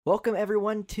Welcome,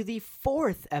 everyone, to the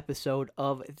fourth episode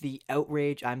of The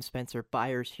Outrage. I'm Spencer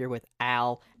Byers here with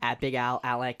Al at Big Al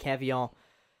at Kevion.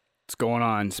 What's going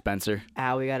on, Spencer?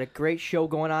 Al, we got a great show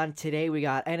going on today. We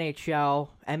got NHL,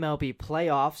 MLB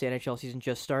playoffs. The NHL season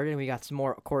just started, and we got some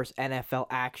more, of course, NFL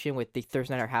action with the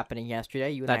Thursday Nighter happening yesterday.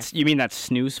 You mean that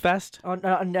snooze fest? Oh,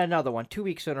 another one, 2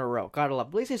 weeks in a row. Gotta love.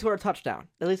 At least they scored a touchdown.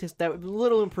 At least it's that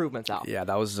little improvements out. Yeah,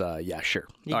 that was sure.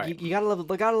 You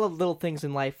gotta love little things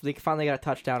in life. They finally got a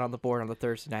touchdown on the board on the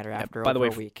Thursday Nighter after By the way,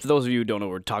 a week. for those of you who don't know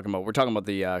what we're talking about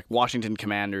the Washington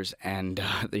Commanders and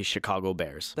the Chicago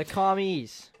Bears. The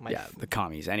commies. The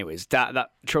commies. Anyways,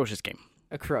 that atrocious game.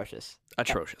 Atrocious.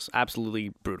 Absolutely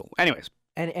brutal.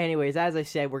 Anyways, as I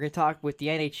said, we're going to talk with the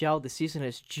NHL. The season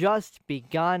has just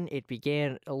begun. It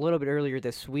began a little bit earlier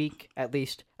this week, at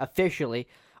least officially.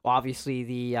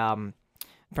 Obviously, I'm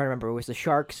trying to remember, it was the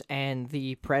Sharks and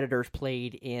the Predators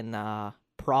played in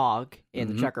Prague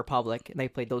in the Czech Republic, and they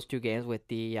played those two games with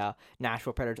the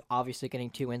Nashville Predators obviously getting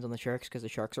 2 wins on the Sharks because the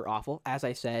Sharks are awful, as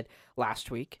I said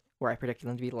last week, where I predicted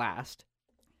them to be last.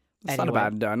 It's not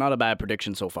a bad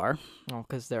prediction so far. Oh,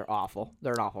 because they're awful.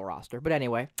 They're an awful roster. But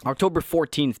anyway. October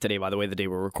 14th today, by the way, the day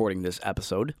we're recording this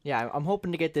episode. Yeah, I'm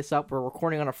hoping to get this up. We're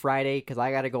recording on a Friday because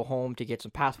I got to go home to get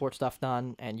some passport stuff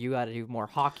done, and you got to do more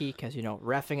hockey because,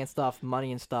 reffing and stuff,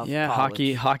 money and stuff. Yeah,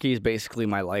 college, hockey is basically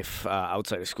my life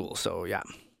outside of school, so yeah.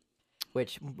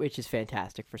 Which is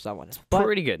fantastic for someone.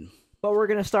 Pretty good. But we're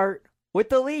going to start with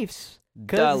the Leafs.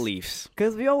 The Leafs.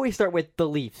 Because we always start with the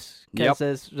Leafs. Because Yep.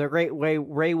 as the great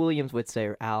Ray Williams would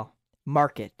say, Al,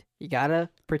 market. You got to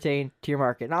pertain to your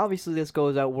market. And obviously this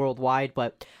goes out worldwide,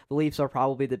 but the Leafs are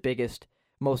probably the biggest,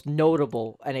 most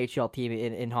notable NHL team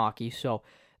in hockey. So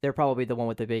they're probably the one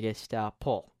with the biggest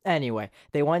pull. Anyway,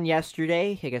 they won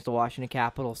yesterday against the Washington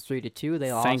Capitals 3-2.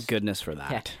 They lost. Thank goodness for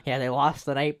that. Yeah, they lost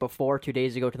the night before 2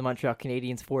 days ago to the Montreal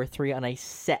Canadiens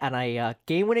 4-3 on a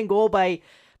game-winning goal by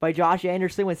Josh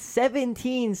Anderson with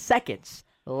 17 seconds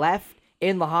left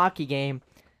in the hockey game.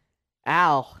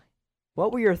 Al,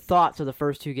 what were your thoughts of the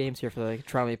first 2 games here for the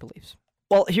Toronto Maple Leafs?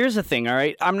 Well, here's the thing, all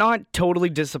right? I'm not totally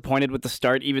disappointed with the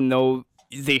start, even though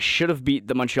they should have beat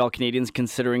the Montreal Canadiens,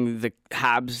 considering the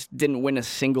Habs didn't win a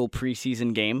single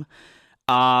preseason game.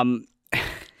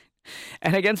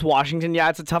 And against Washington, yeah,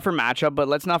 it's a tougher matchup, but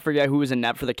let's not forget who was in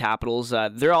net for the Capitals.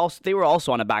 They were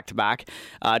also on a back-to-back.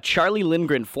 Charlie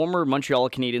Lindgren, former Montreal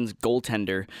Canadiens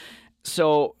goaltender.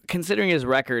 So, considering his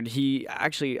record,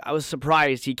 I was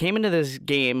surprised. He came into this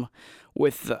game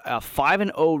with a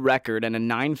 5-0 record and a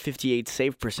 .958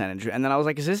 save percentage. And then I was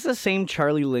like, is this the same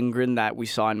Charlie Lindgren that we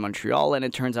saw in Montreal? And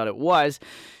it turns out it was.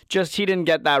 Just he didn't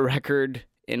get that record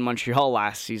in Montreal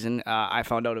last season. I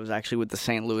found out it was actually with the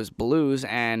St. Louis Blues,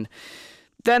 and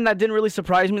then that didn't really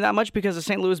surprise me that much because the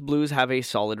St. Louis Blues have a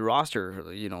solid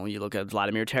roster. You look at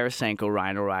Vladimir Tarasenko,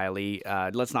 Ryan O'Reilly,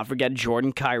 let's not forget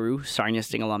Jordan Kyrou, Sarnia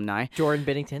Sting alumni. Jordan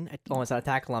Binnington, almost an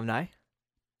Attack alumni.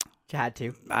 Had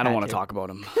to. I don't want to talk about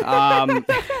him.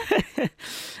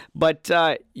 But,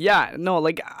 I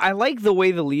like the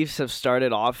way the Leafs have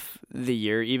started off the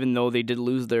year, even though they did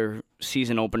lose their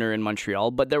season opener in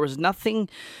Montreal. But they weren't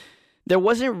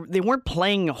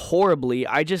playing horribly.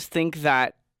 I just think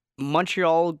that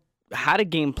Montreal had a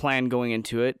game plan going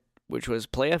into it, which was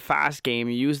play a fast game,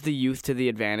 use the youth to the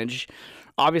advantage.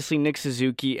 Obviously, Nick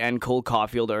Suzuki and Cole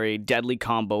Caulfield are a deadly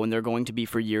combo, and they're going to be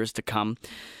for years to come.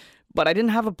 But I didn't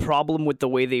have a problem with the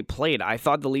way they played. I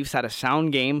thought the Leafs had a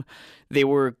sound game. They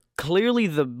were clearly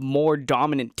the more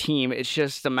dominant team. It's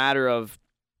just a matter of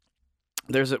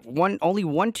only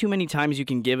one too many times you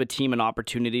can give a team an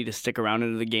opportunity to stick around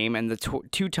into the game, and the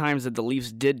 2 times that the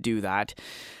Leafs did do that,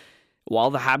 while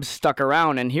the Habs stuck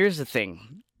around. And here's the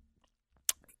thing.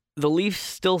 The Leafs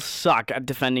still suck at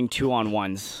defending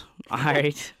 2-on-1s. All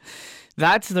right?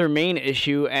 That's their main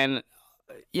issue, and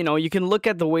you can look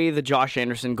at the way the Josh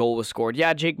Anderson goal was scored.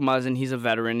 Yeah, Jake Muzzin, he's a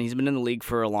veteran. He's been in the league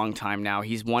for a long time now.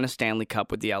 He's won a Stanley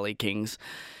Cup with the LA Kings.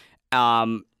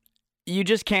 You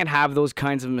just can't have those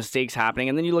kinds of mistakes happening.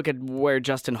 And then you look at where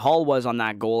Justin Hall was on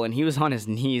that goal, and he was on his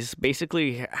knees,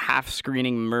 basically half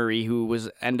screening Murray, who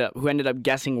ended up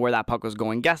guessing where that puck was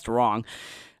going. Guessed wrong.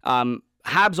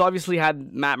 Habs obviously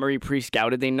had Matt Murray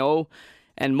pre-scouted. They know,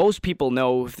 and most people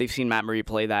know if they've seen Matt Murray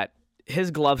play, that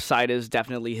his glove side is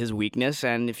definitely his weakness,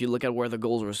 and if you look at where the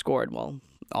goals were scored, well,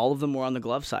 all of them were on the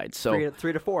glove side. So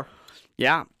 3-4.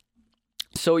 Yeah.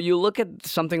 So you look at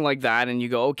something like that, and you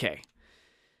go, okay.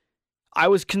 I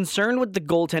was concerned with the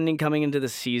goaltending coming into the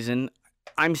season.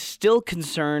 I'm still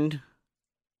concerned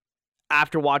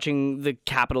after watching the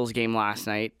Capitals game last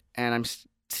night, and I'm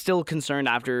still concerned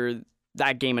after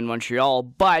that game in Montreal,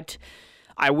 but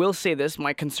I will say this,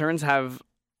 my concerns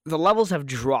the levels have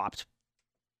dropped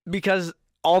because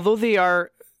although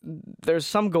there's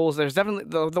some goals. There's definitely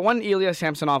the one Ilya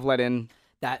Samsonov let in.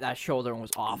 That shoulder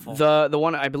was awful. The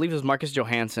one I believe it was Marcus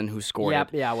Johansson who scored it.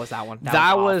 Yeah, it was that one.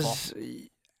 That was was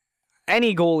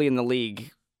any goalie in the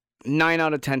league, 9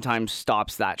 out of 10 times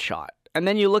stops that shot. And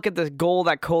then you look at the goal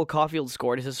that Cole Caulfield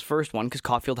scored, his first one, because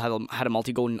Caulfield had a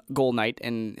multi-goal night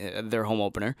in their home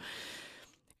opener.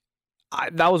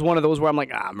 That was one of those where I'm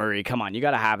like, Murray, come on, you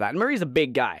got to have that. And Murray's a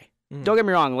big guy. Don't get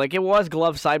me wrong, like it was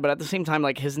glove side, but at the same time,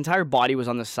 like his entire body was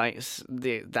on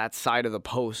that side of the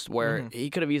post where he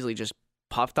could have easily just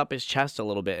puffed up his chest a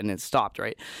little bit and it stopped,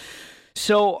 right?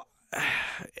 So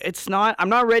I'm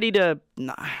not ready to,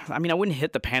 I mean, I wouldn't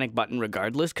hit the panic button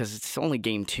regardless because it's only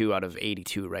game 2 out of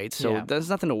 82, right? So there's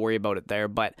nothing to worry about it there,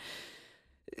 but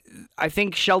I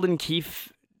think Sheldon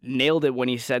Keefe nailed it when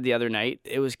he said the other night,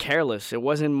 it was careless. It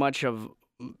wasn't much of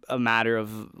a matter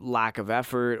of lack of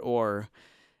effort or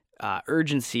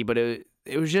urgency, but it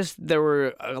was just there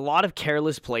were a lot of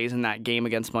careless plays in that game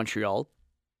against Montreal,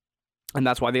 and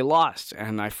that's why they lost,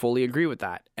 and I fully agree with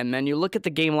that. And then you look at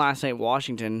the game last night,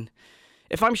 Washington.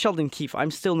 If I'm Sheldon Keefe, I'm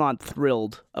still not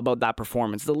thrilled about that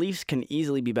performance. The Leafs can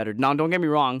easily be better. Now, don't get me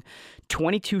wrong,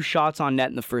 22 shots on net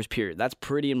in the first period. That's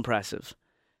pretty impressive.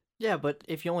 Yeah, but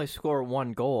if you only score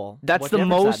one goal, that's the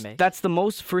most. That's the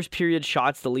most first period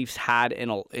shots the Leafs had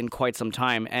in quite some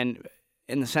time, and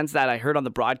in the sense that I heard on the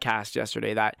broadcast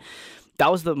yesterday that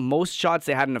was the most shots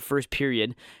they had in the first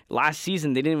period. Last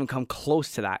season, they didn't even come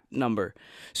close to that number.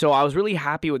 So I was really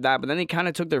happy with that, but then they kind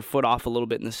of took their foot off a little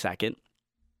bit in the second.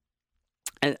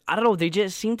 And I don't know, they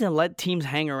just seem to let teams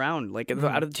hang around. Like,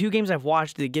 out of the 2 games I've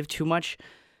watched, they give too much.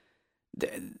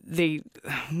 They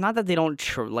not that they don't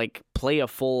play a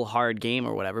full hard game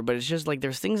or whatever, but it's just like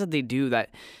there's things that they do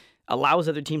that allows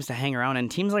other teams to hang around. And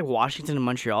teams like Washington and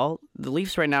Montreal, the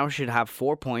Leafs right now should have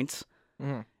 4 points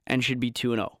and should be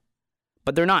 2-0.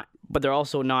 But they're not. But they're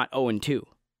also not 0-2.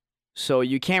 So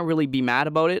you can't really be mad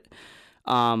about it.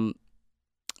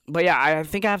 But yeah, I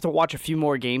think I have to watch a few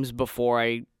more games before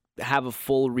I have a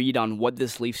full read on what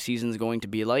this Leafs season is going to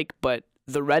be like. But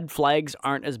the red flags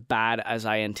aren't as bad as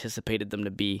I anticipated them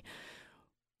to be,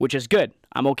 which is good.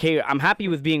 I'm okay. I'm happy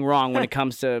with being wrong when it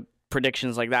comes to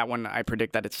predictions like that, when I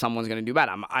predict that someone's going to do bad.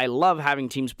 I love having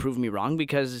teams prove me wrong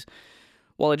because,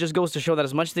 well, it just goes to show that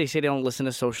as much as they say they don't listen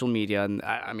to social media, and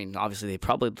I mean, obviously they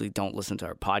probably don't listen to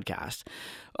our podcast,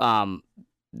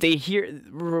 they hear,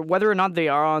 whether or not they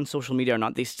are on social media or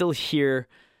not, they still hear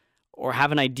or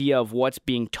have an idea of what's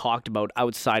being talked about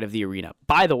outside of the arena.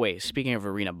 By the way, speaking of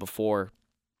arena, before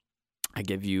I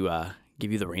give you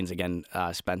the reins again,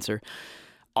 Spencer,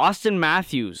 Austin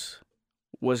Matthews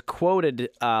was quoted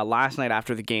last night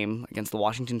after the game against the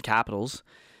Washington Capitals.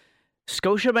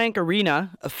 Scotiabank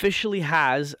Arena officially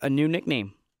has a new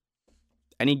nickname.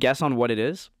 Any guess on what it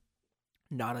is?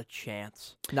 Not a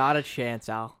chance. Not a chance,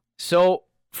 Al. So,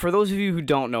 for those of you who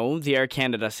don't know, the Air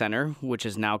Canada Centre, which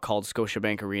is now called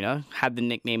Scotiabank Arena, had the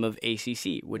nickname of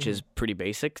ACC, which is pretty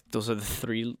basic. Those are the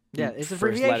 3 it's first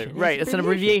abbreviation. letters. Right, it's an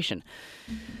abbreviation.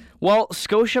 Well,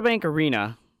 Scotiabank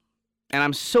Arena, and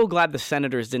I'm so glad the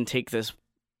Senators didn't take this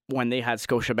when they had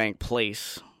Scotiabank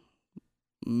Place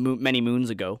many moons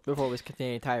ago. Before it was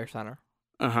Canadian Tire Center.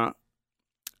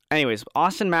 Anyways,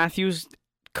 Austin Matthews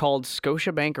called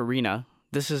Scotiabank Arena.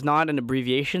 This is not an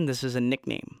abbreviation. This is a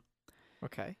nickname.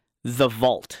 Okay. The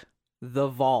Vault. The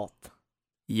Vault.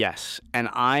 Yes, and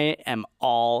I am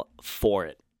all for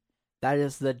it. That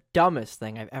is the dumbest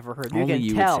thing I've ever heard. Only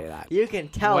you would say that. You can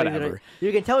tell. Whatever.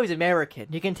 You can tell he's American.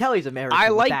 You can tell he's American. I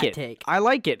like with that it. Take. I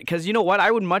like it because you know what?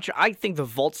 I think the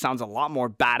Vault sounds a lot more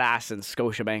badass than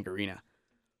Scotiabank Arena.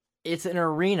 It's an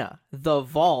arena. The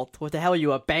Vault. What the hell are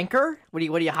you, a banker? What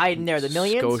are you hiding there? The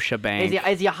millions? Scotiabank.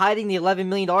 Is he hiding the $11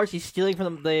 million he's stealing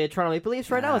from the Toronto Maple Leafs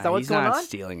right now? Is that what's going on? He's not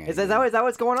stealing it. Is that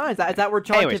what's going on? Is that where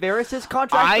John Tavares'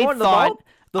 contract going?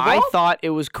 I thought it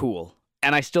was cool.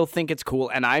 And I still think it's cool,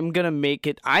 and I'm going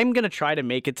to try to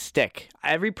make it stick.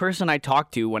 Every person I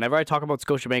talk to, whenever I talk about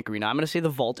Scotiabank Arena, I'm going to say the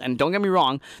Vault, and don't get me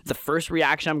wrong, the first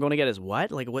reaction I'm going to get is,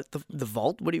 what? Like, what, the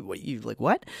Vault? What, like,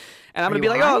 what? And I'm going to be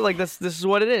like, oh, like, this is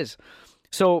what it is.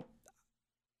 So,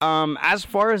 as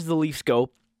far as the Leafs go,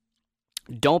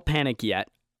 don't panic yet.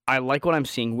 I like what I'm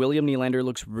seeing. William Nylander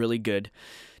looks really good.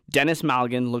 Dennis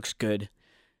Malgin looks good.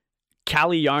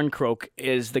 Calle Jarnkrok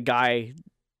is the guy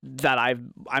that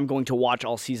I'm going to watch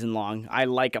all season long. I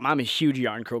like him. I'm a huge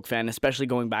Jarnkrok fan, especially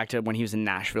going back to when he was in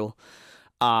Nashville.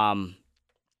 But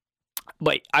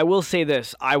I will say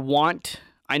this. I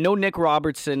know Nick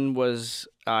Robertson was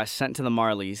sent to the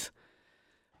Marlies,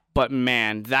 but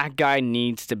man, that guy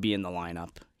needs to be in the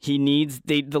lineup.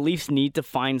 The Leafs need to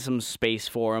find some space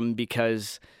for him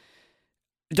because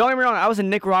don't get me wrong, I was a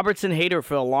Nick Robertson hater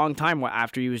for a long time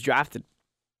after he was drafted.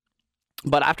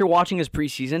 But after watching his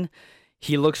preseason,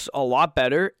 he looks a lot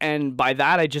better, and by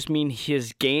that I just mean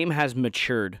his game has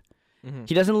matured. Mm-hmm.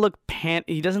 He doesn't look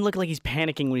like he's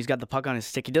panicking when he's got the puck on his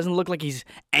stick. He doesn't look like he's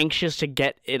anxious to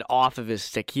get it off of his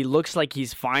stick. He looks like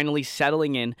he's finally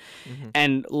settling in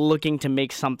and looking to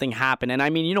make something happen. And I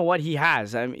mean, you know what? He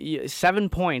has 7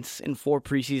 points in 4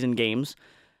 preseason games.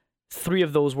 3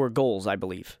 of those were goals, I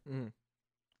believe.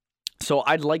 So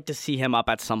I'd like to see him up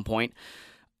at some point.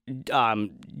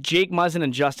 Jake Muzzin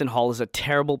and Justin Holl is a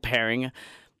terrible pairing.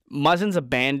 Muzzin's a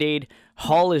Band-Aid.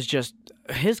 Holl is just...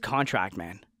 His contract,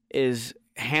 man, is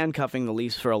handcuffing the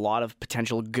Leafs for a lot of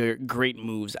potential great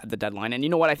moves at the deadline. And you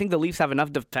know what? I think the Leafs have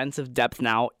enough defensive depth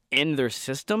now in their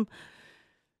system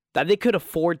that they could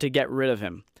afford to get rid of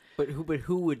him. But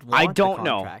who would want I don't the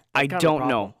know. contract? I don't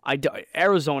know.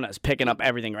 Arizona's picking up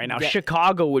everything right now. Yeah.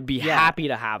 Chicago would be happy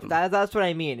to have him. That's what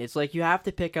I mean. It's like you have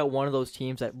to pick out one of those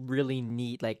teams that really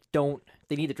need,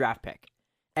 they need the draft pick.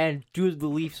 And do the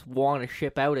Leafs want to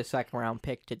ship out a second round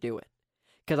pick to do it?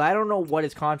 Because I don't know what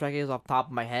his contract is off the top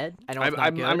of my head. I know it's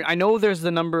not good. I know there's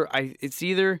the number. I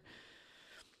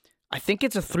think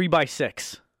it's a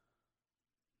 3x6.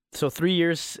 So 3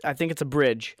 years, I think it's a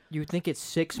bridge. You think it's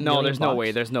 $6 million? No, there's no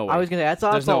way. There's no way. I was gonna say that's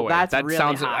also no way. That's that really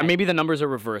sounds high. Maybe the numbers are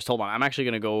reversed. Hold on, I'm actually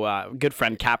gonna go good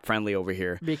friend Cap Friendly over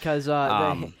here because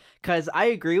I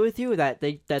agree with you that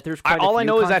there's quite all a few I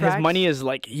know contracts. is that his money is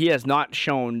he has not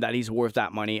shown that he's worth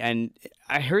that money. And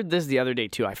I heard this the other day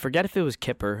too. I forget if it was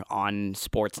Kipper on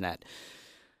Sportsnet.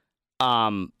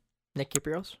 Nick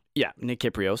Kypreos? Yeah, Nick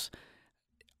Kypreos.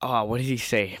 Oh, what did he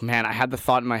say? Man, I had the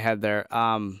thought in my head there.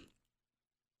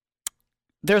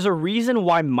 There's a reason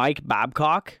why Mike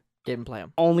Babcock didn't play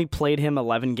him. Only played him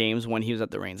 11 games when he was at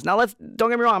the Reigns. Now,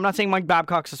 don't get me wrong. I'm not saying Mike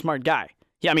Babcock's a smart guy.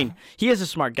 Yeah, I mean, he is a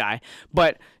smart guy,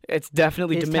 but it's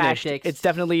definitely his diminished. Tactics. It's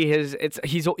definitely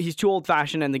he's too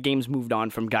old-fashioned, and the game's moved on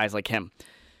from guys like him.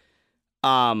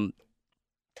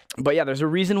 But yeah, there's a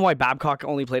reason why Babcock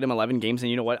only played him 11 games, and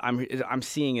you know what? I'm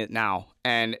seeing it now,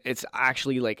 and it's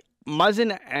actually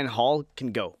Muzzin and Holl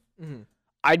can go. Mm-hmm.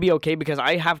 I'd be okay because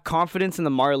I have confidence in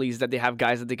the Marlies that they have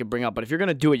guys that they could bring up. But if you're going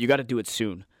to do it, you got to do it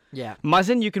soon. Yeah.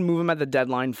 Muzzin, you can move him at the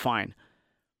deadline, fine.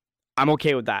 I'm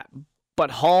okay with that.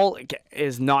 But Holl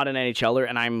is not an NHLer,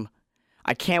 and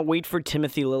I can't wait for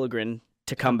Timothy Liljegren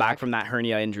to come back from that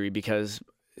hernia injury because,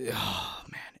 oh,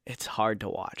 man, it's hard to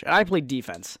watch. And I played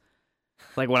defense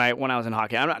when I was in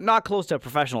hockey. I'm not close to a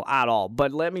professional at all.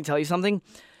 But let me tell you something.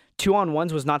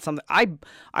 2-on-1s was not something...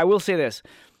 I will say this.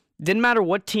 Didn't matter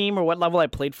what team or what level I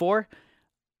played for,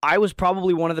 I was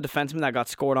probably one of the defensemen that got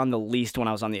scored on the least when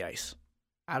I was on the ice.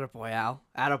 Attaboy, Al.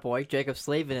 Attaboy. Jacob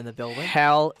Slavin in the building.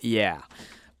 Hell yeah.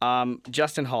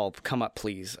 Justin Holl, come up,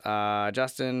 please.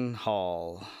 Justin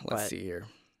Holl. Let's see here.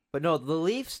 But no, the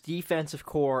Leafs' defensive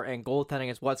core and goaltending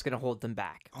is what's going to hold them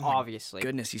back, obviously.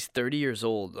 Goodness, he's 30 years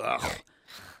old. Ugh.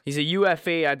 He's a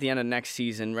UFA at the end of next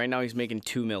season. Right now he's making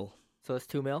 $2 million. So it's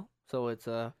 $2 million? So it's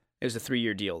a... It was a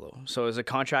 3-year deal, though. So it was a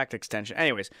contract extension.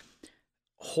 Anyways,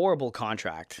 horrible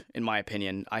contract, in my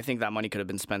opinion. I think that money could have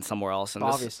been spent somewhere else. And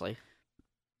obviously.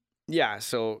 Yeah,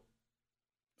 so...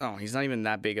 Oh, he's not even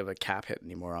that big of a cap hit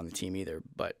anymore on the team either.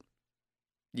 But,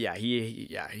 yeah,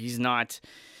 he's not...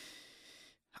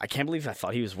 I can't believe I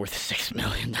thought he was worth $6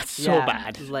 million. That's so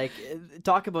bad.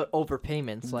 Talk about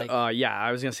overpayments. Yeah,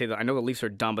 I was going to say that. I know the Leafs are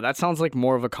dumb, but that sounds like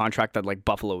more of a contract that,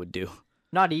 Buffalo would do.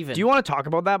 Not even. Do you want to talk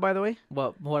about that, by the way?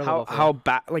 What how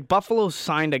bad? Buffalo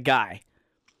signed a guy,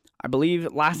 I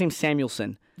believe, last name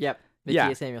Samuelson. Yep.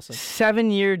 Mattias Samuelson.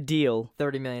 7-year deal.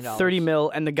 $30 million. $30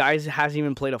 million, and the guy hasn't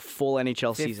even played a full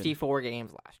NHL season. 54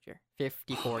 games last year.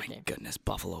 54 games. My goodness,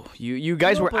 Buffalo. You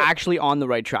guys were actually on the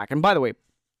right track. And by the way,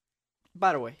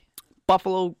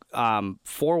 Buffalo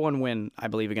 4-1 win, I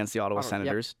believe, against the Ottawa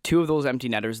Senators. Yep. 2 of those empty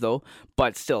netters, though.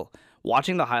 But still,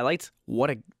 watching the highlights,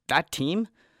 that team.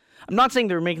 I'm not saying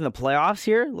they're making the playoffs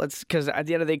here, because at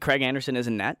the end of the day, Craig Anderson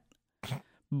isn't net.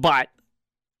 But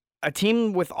a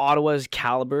team with Ottawa's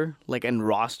caliber, and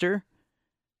roster,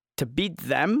 to beat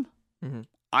them,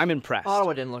 I'm impressed.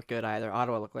 Ottawa didn't look good either.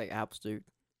 Ottawa looked like absolute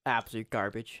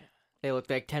garbage. They looked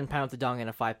like 10 pounds of dung in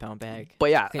a 5-pound bag. But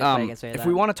yeah, if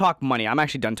we want to talk money, I'm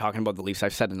actually done talking about the Leafs.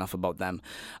 I've said enough about them.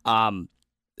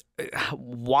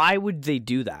 Why would they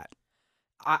do that?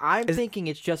 I'm thinking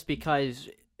it's just because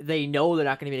they know they're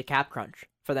not going to be a cap crunch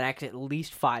for the next at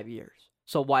least 5 years.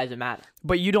 So why does it matter?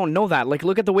 But you don't know that.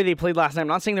 Look at the way they played last night. I'm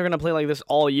not saying they're going to play like this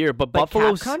all year, but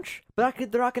Buffalo's... cap crunch?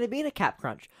 But they're not going to be in a cap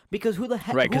crunch. Because who the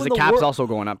heck... Right, because the cap's also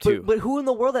going up, too. But who in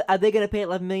the world are they going to pay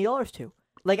 $11 million to?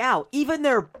 Al, even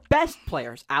their best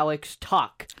players, Alex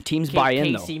Tuch... Teams buy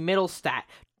in, though. Casey Middlestat,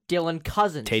 Dylan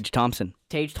Cousins, Tage Thompson,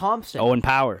 Owen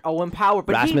Power. But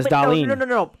Rasmus Dahlin.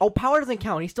 No. Oh, Power doesn't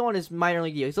count. He's still on his minor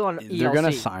league deal. He's still on ELC. They're going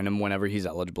to sign him whenever he's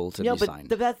eligible to be signed.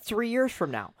 But that's 3 years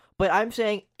from now. But I'm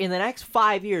saying in the next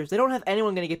 5 years, they don't have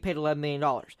anyone going to get paid $11 million.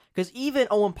 Because even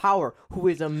Owen Power, who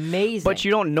is amazing. But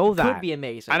you don't know that. Could be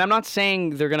amazing. And I'm not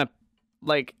saying they're going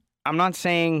to, I'm not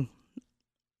saying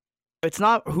it's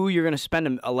not who you're going to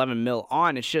spend 11 mil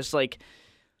on. It's just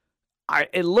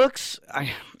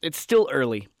it's still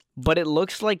early, but it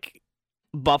looks like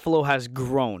Buffalo has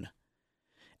grown.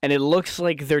 And it looks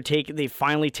like they've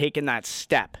finally taken that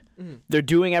step. Mm-hmm. They're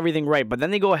doing everything right, but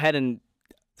then they go ahead and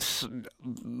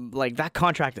that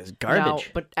contract is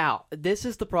garbage. Al, this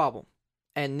is the problem.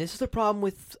 And this is the problem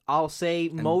with, I'll say,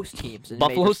 most teams. In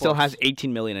Buffalo still has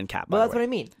 $18 million in cap. Well, that's what I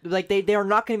mean. They are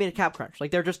not going to be in a cap crunch.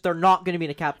 They're not going to be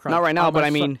in a cap crunch. Not right now, but I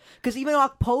mean, because even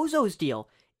Okposo's deal,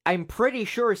 I'm pretty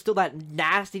sure is still that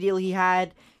nasty deal he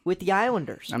had with the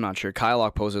Islanders. I'm not sure. Kyle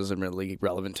Okposo isn't really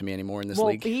relevant to me anymore in this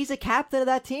league. Well, he's a captain of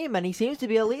that team, and he seems to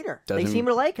be a leader. They seem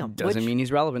to like him. Doesn't mean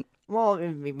he's relevant. Well,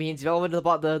 it means relevant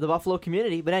to the Buffalo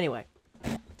community. But anyway,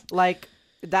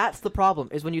 that's the problem,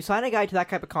 is when you sign a guy to that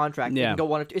type of contract, you can go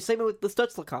one or two. It's the same with the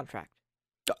Stützle contract.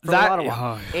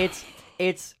 It's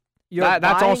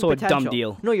that's also potential. A dumb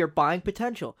deal. No, you're buying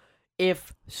potential.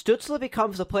 If Stützle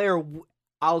becomes a player,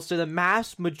 I'll say the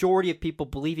mass majority of people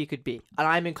believe he could be, and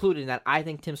I'm included in that. I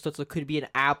think Tim Stützle could be an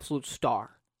absolute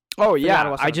star. Oh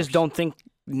yeah, I just don't think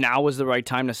now is the right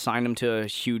time to sign him to a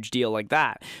huge deal like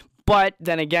that. But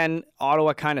then again,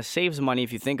 Ottawa kind of saves money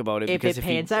if you think about it. If because it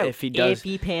pans out. If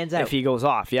he pans out. If he goes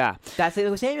off, yeah. That's the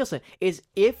thing with Samuelsson. Is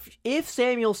if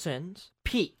Samuelsson's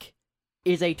peak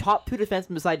is a top 2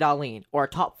 defenseman beside Dahlin, or a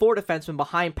top 4 defenseman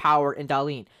behind Power and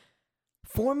Dahlin,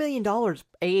 $4 million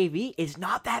AAV is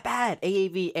not that bad.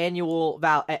 AAV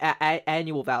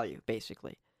annual value,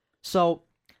 basically. So,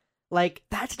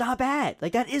 that's not bad.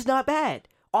 That is not bad.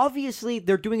 Obviously,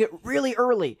 they're doing it really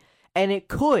early, and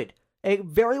it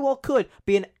very well could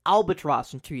be an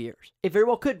albatross in 2 years. It very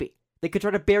well could be. They could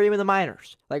try to bury him in the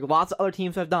minors, like lots of other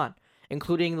teams have done,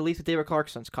 including the least of David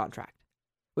Clarkson's contract,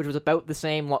 which was about the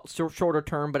same, shorter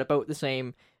term, but about the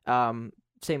same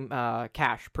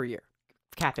cash per year.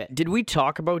 Cap it. Did we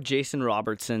talk about Jason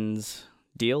Robertson's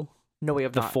deal? No, we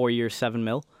have not. The 4 year, $7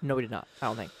 million? No, we did not. I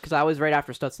don't think. Because I was right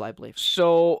after Stützle, I believe.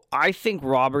 So, I think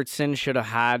Robertson should have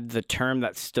had the term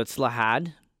that Stützle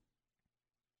had.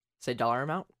 Say dollar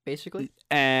amount, basically?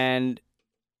 And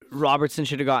Robertson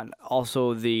should have gotten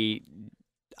also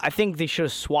I think they should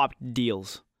have swapped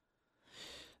deals.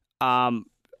 A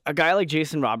guy like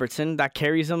Jason Robertson, that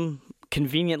carries him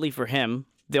conveniently for him.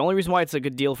 The only reason why it's a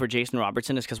good deal for Jason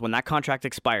Robertson is because when that contract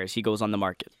expires, he goes on the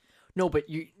market. No, but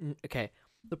okay.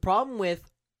 The problem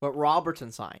with what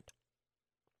Robertson signed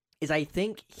is I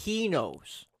think he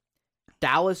knows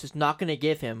Dallas is not going to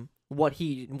give him what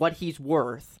he's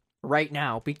worth right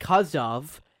now because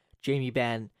of Jamie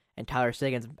Benn and Tyler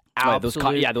Seguin's those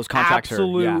contracts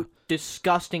are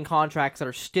disgusting contracts that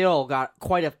are still got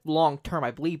quite a long term.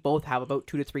 I believe both have about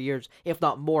 2 to 3 years, if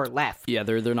not more, left. Yeah,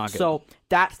 they're not good. So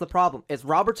that's the problem. Is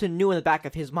Robertson knew in the back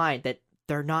of his mind that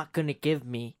they're not going to give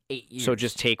me 8 years. So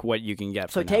just take what you can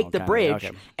get. So take the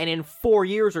bridge, and in 4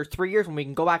 years or 3 years, when we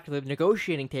can go back to the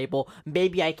negotiating table,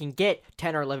 maybe I can get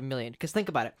 10 or 11 million. Because think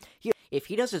about it. If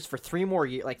he does this for 3 more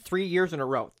years, 3 years in a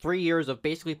row, 3 years of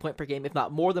basically point per game, if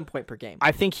not more than point per game.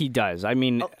 I think he does. I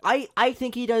mean, I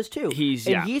think he does too. He's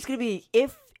going to be,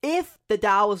 if the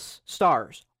Dallas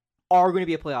Stars are going to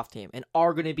be a playoff team and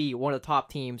are going to be one of the top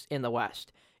teams in the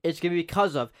West, it's going to be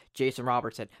because of Jason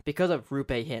Robertson, because of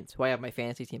Roope Hintz, who I have my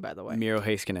fantasy team, by the way. Miro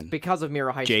Heiskanen. Because of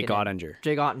Miro Heiskanen.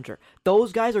 Jake Ottinger.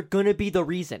 Those guys are going to be the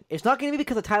reason. It's not going to be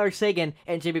because of Tyler Seguin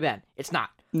and Jamie Benn. It's not.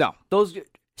 No.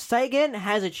 Seguin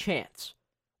has a chance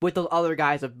with those other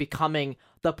guys of becoming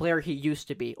the player he used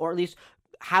to be, or at least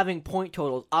having point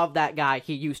totals of that guy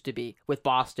he used to be with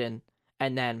Boston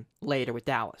and then later with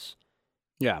Dallas.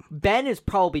 Yeah. Benn is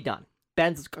probably done.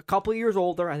 Ben's a couple years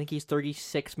older. I think he's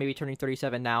 36, maybe turning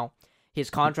 37 now. His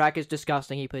contract is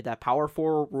disgusting. He played that power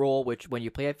forward role, which when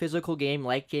you play a physical game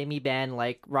like Jamie Benn,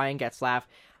 like Ryan Getzlaf,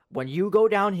 when you go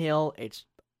downhill, it's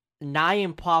nigh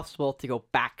impossible to go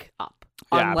back up.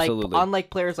 Yeah, absolutely. Unlike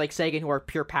players like Seguin, who are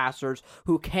pure passers,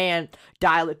 who can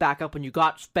dial it back up when you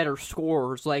got better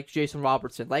scorers like Jason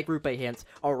Robertson, like Roope Hintz,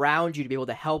 around you to be able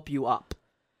to help you up.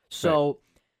 So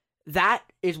that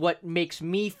is what makes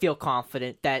me feel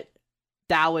confident that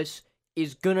Dallas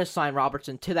is going to sign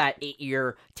Robertson to that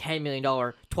 8-year, $10 million,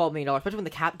 $12 million, especially when the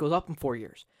cap goes up in 4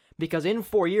 years. Because in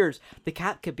 4 years, the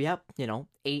cap could be up, $8,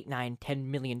 $9, $10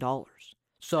 million.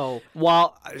 So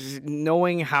Well,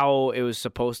 knowing how it was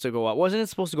supposed to go up, wasn't it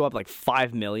supposed to go up like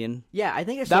 5 million? yeah, I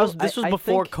think it's This was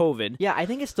before think, COVID. Yeah, I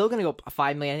think it's still gonna go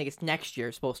 5 million. I think it's next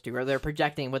year supposed to, or they're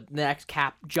projecting with the next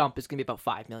cap jump is gonna be about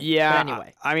 5 million. Yeah. But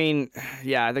anyway, I mean,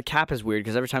 yeah, the cap is weird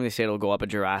because every time they say it'll go up a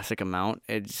Jurassic amount,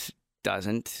 it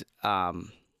doesn't.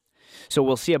 So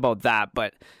we'll see about that.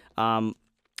 But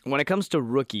when it comes to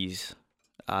rookies,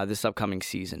 this upcoming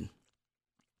season,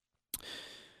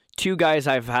 two guys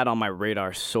I've had on my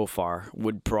radar so far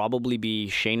would probably be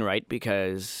Shane Wright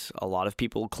because a lot of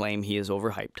people claim he is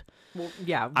overhyped. well,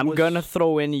 yeah, I'm going to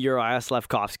throw in Uriah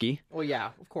Slafkovsky, Well,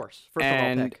 yeah, of course, first overall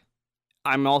and pick.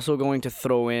 I'm also going to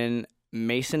throw in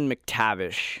Mason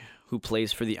McTavish, who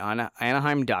plays for the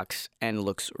Anaheim Ducks and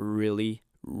looks really,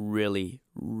 really,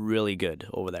 really good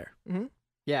over there.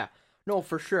 Yeah, no,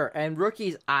 for sure. And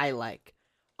rookies, I like.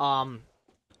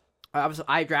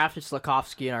 I drafted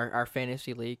Slafkovsky in our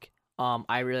fantasy league.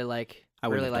 I really like. I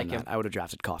really wouldn't have like done him. that. I would have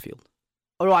drafted Caulfield.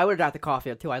 Oh no, I would have drafted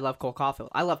Caulfield too. I love Cole Caulfield.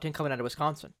 I loved him coming out of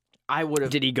Wisconsin. I would have.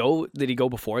 Did he go? Did he go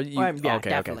before you? Yeah, okay,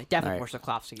 definitely All right. for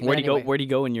Slafkovsky. Where'd he Anyway, go? Where'd he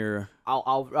go in your?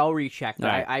 I'll recheck. But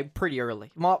All right. I'm pretty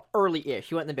early. Well, early-ish.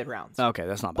 He went in the mid rounds. Okay,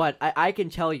 that's not bad. But I can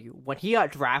tell you, when he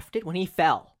got drafted, when he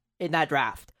fell in that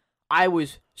draft, I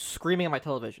was screaming at my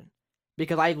television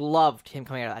because I loved him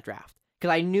coming out of that draft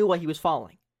because I knew what he was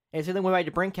falling. And same thing when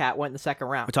DeBrincat went in the second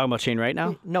round. We're talking about Shane right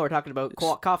now. No, we're talking about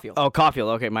Caulfield. Oh, Caulfield.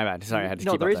 Okay, my bad. Sorry, I had to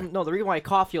keep the up reason there. the reason why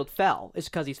Caulfield fell is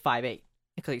because he's 5'8",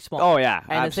 because he's small. Oh yeah,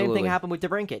 and absolutely. the same thing happened with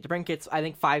DeBrincat. DeBrincat's I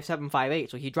think 5'7", 5'8",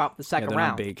 so he dropped the second they're round.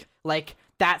 not big. Like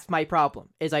that's my problem.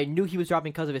 Is I knew he was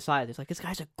dropping because of his size. It's like this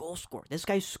guy's a goal scorer. This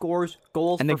guy scores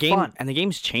goals And for the game fun. and the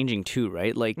game's changing too,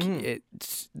 right? Like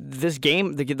it's this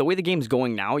game, the way the game's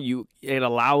going now, it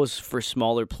allows for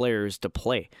smaller players to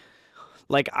play.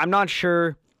 Like I'm not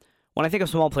sure. When I think of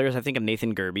small players, I think of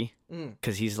Nathan Gerby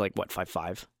because he's like what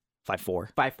 5'5",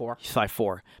 5'4". 5'4". He's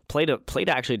 5'4". Played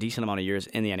actually a decent amount of years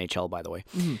in the NHL, by the way.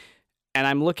 And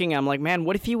I'm like, man,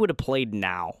 what if he would have played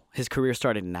now? His career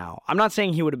started now. I'm not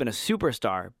saying he would have been a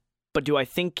superstar, but do I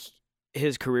think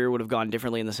his career would have gone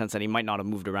differently in the sense that he might not have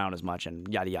moved around as much and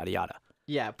yada, yada, yada.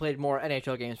 Yeah, played more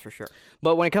NHL games for sure.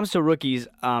 But when it comes to rookies,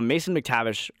 Mason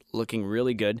McTavish looking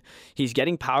really good. He's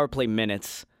getting power play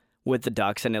minutes with the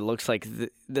Ducks, and it looks like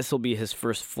this will be his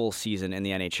first full season in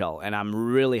the NHL, and I'm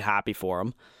really happy for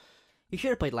him. He should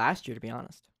have played last year, to be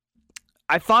honest.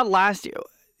 I thought last year,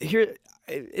 here,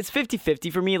 it's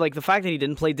 50-50 for me. Like, the fact that he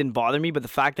didn't play didn't bother me, but the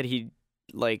fact that he,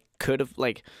 like, could have,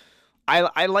 like,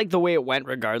 I like the way it went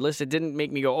regardless. It didn't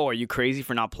make me go, oh, are you crazy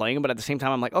for not playing him? But at the same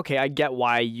time, I'm like, okay, I get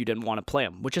why you didn't want to play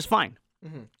him, which is fine.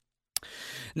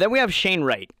 Then we have Shane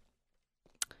Wright.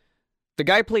 The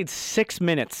guy played 6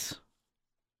 minutes.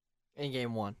 In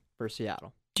game 1 for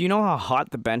Seattle. Do you know how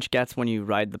hot the bench gets when you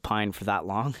ride the pine for that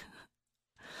long?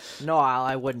 No,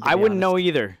 I wouldn't. I wouldn't know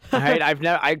either. Right?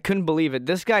 I couldn't believe it.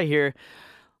 This guy here,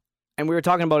 and we were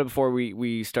talking about it before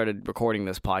we started recording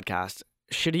this podcast.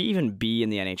 Should he even be in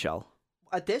the NHL?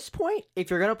 At this point, if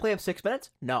you're gonna play him 6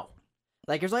 minutes, no.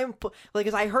 Like there's not even like,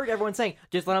 because I heard everyone saying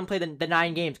just let him play the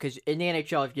 9 games because in the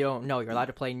NHL, if you don't know, you're allowed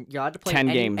to play 10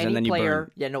 games any and then player, you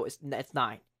burn. Yeah, no, it's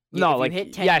 9. No, if like you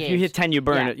hit 10 if you hit 10, you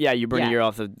burn yeah. it. Yeah, you burn Yeah. a year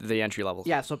off the entry levels.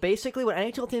 Yeah, so basically what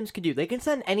NHL teams can do, they can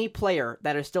send any player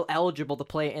that is still eligible to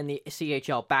play in the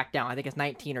CHL back down. I think it's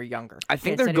 19 or younger. I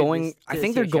think And they're send him to going. the I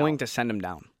think they're CHL. going to send him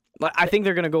down. Like, I think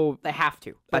they're going to go. They have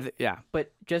to. But, Yeah.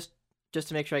 but just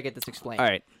to make sure I get this explained. All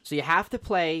right. So you have to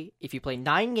play, if you play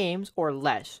 9 games or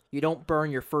less, you don't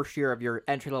burn your first year of your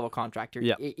entry-level contract, your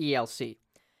Yeah. ELC.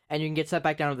 And you can get sent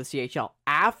back down to the CHL.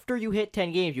 After you hit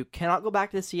 10 games, you cannot go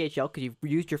back to the CHL because you've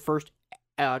used your first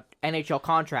NHL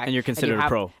contract. And you're considered a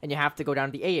pro. And you have to go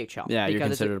down to the AHL. Yeah, you're because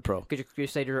considered a pro. Because you're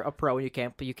considered a pro and you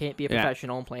can't be a Yeah.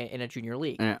 professional and play in a junior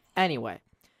league. Yeah. Anyway,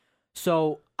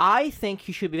 so I think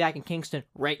he should be back in Kingston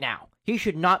right now. He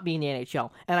should not be in the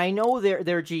NHL. And I know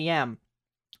their GM,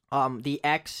 the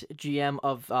ex-GM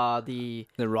of the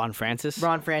Ron Francis.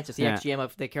 Ron Francis, the Yeah. ex-GM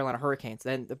of the Carolina Hurricanes,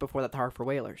 then before that the Hartford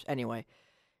Whalers. Anyway,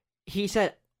 he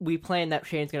said we plan that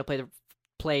Shane's going to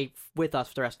play with us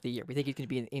for the rest of the year. We think he's going to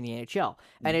be in the NHL,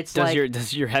 and it's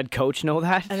Does your head coach know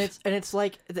that? and it's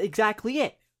like exactly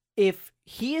it. If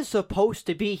he is supposed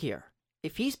to be here,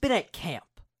 if he's been at camp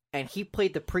and he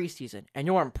played the preseason, and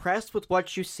you're impressed with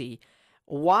what you see,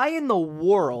 why in the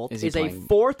world Is he is a playing?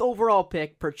 4th overall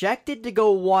pick projected to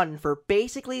go 1 for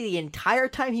basically the entire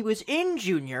time he was in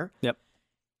junior? Yep.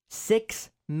 6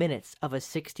 minutes of a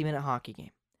 60-minute hockey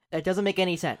game. That doesn't make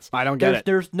any sense. I don't get it.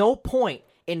 There's no point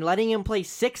in letting him play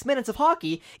 6 minutes of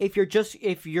hockey if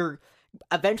you're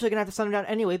eventually gonna have to send him down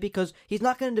anyway because he's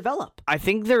not gonna develop. I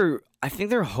think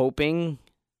they're hoping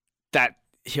that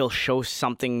he'll show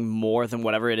something more than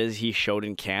whatever it is he showed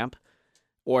in camp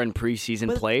or in preseason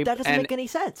But play. that doesn't make any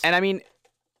sense. And I mean,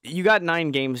 you got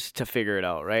 9 games to figure it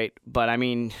out, right? But I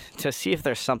mean, to see if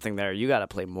there's something there, you got to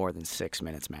play more than 6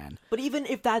 minutes, man. But even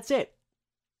if that's it,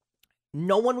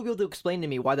 no one will be able to explain to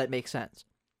me why that makes sense.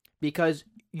 Because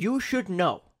you should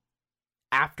know,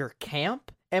 after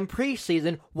camp and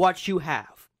preseason, what you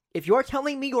have. If you're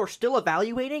telling me you're still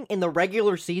evaluating in the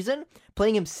regular season,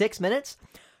 playing him 6 minutes,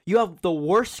 you have the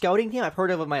worst scouting team I've heard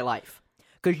of in my life.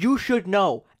 Because you should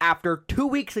know, after 2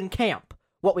 weeks in camp,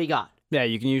 what we got. Yeah,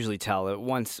 you can usually tell it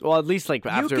once. Well, at least like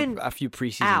after a few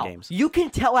preseason games. You can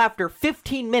tell after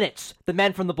 15 minutes the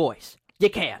men from the boys. You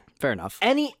can. Fair enough.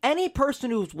 Any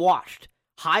person who's watched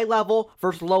high level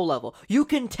versus low level, you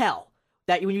can tell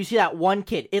that when you see that one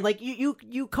kid, it like you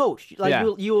coach, like Yeah.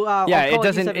 it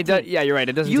doesn't. It does. Yeah, you're right.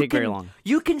 It doesn't take very long.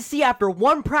 You can see after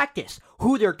one practice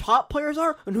who their top players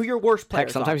are and who your worst players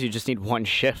Heck, sometimes you just need one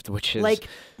shift, which is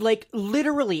like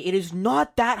literally, it is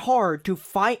not that hard to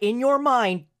find in your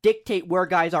mind dictate where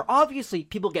guys are. Obviously,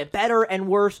 people get better and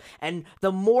worse, and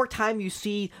the more time you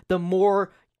see, the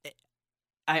more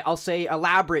I'll say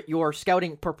elaborate your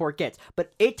scouting report gets.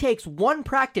 But it takes one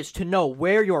practice to know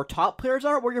where your top players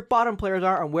are, where your bottom players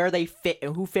are, and where they fit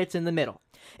and who fits in the middle.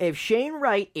 If Shane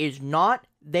Wright is not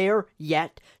there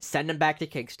yet, send him back to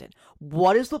Kingston.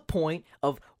 What is the point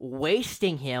of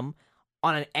wasting him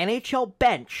on an NHL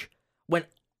bench when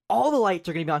all the lights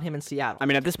are going to be on him in Seattle? I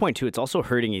mean, at this point too, it's also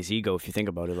hurting his ego if you think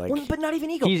about it. Like, Well, but not even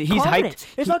ego. he's Confidence. hyped.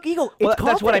 It's not ego. It's Well, confidence.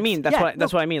 that's what I mean. That's Yeah,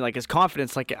 what I mean. Like his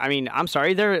confidence. Like, I mean, I'm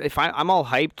sorry. If I'm all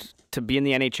hyped to be in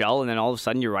the NHL, and then all of a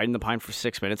sudden you're riding the pine for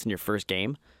 6 minutes in your first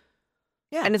game.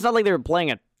 Yeah. And it's not like they were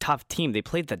playing a tough team. They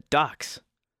played the Ducks.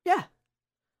 Yeah.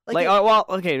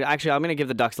 Okay. Actually, I'm gonna give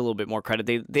the Ducks a little bit more credit.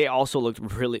 They also look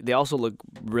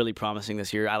really promising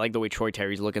this year. I like the way Troy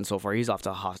Terry's looking so far. He's off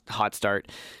to a hot start.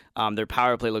 Their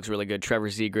power play looks really good. Trevor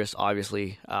Zegras,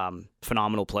 obviously,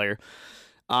 phenomenal player.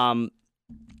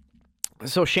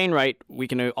 So Shane Wright, we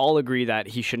can all agree that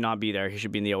he should not be there. He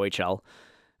should be in the OHL.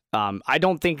 I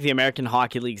don't think the American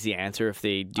Hockey League's the answer if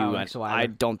they do. I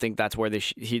don't think that's where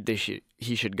he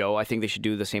should go. I think they should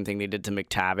do the same thing they did to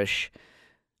McTavish.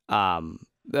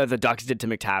 The Ducks did to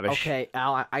McTavish. Okay,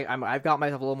 Al, I've got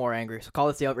myself a little more angry. So call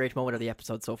this the outrage moment of the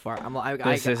episode so far.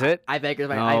 This is it?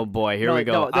 Oh boy, here we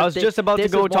go. I was just about to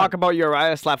go talk about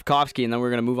Uriah Slavkovsky, and then we're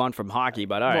going to move on from hockey,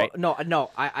 but all right. No,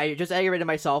 I just aggravated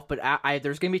myself, but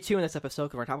there's going to be 2 in this episode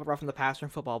because we're talking about from the past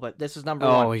and football, but this is number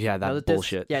 1. Oh, yeah, that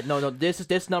bullshit.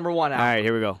 This number 1, Al. All right,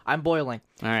 here we go. I'm boiling.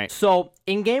 All right. So,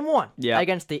 in game 1, Yeah.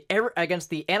 against the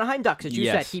Anaheim Ducks, as you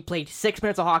Yes. said, he played 6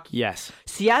 minutes of hockey. Yes.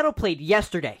 Seattle played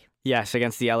yesterday. Yes,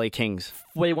 against the LA Kings.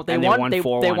 They won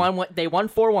 4-1. They won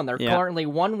 4-1. They're currently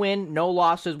 1 win, no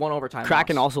losses, 1 overtime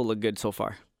Kraken loss. also look good so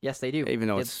far. Yes, they do. Even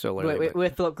though it's still early.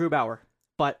 With Philip Grubauer.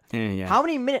 But Yeah. how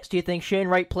many minutes do you think Shane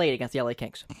Wright played against the LA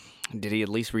Kings? Did he at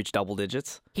least reach double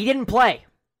digits? He didn't play.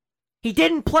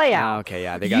 Al. Okay,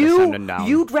 yeah, they got to send him down.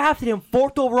 You drafted him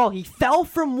 4th overall. He fell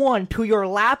from 1 to your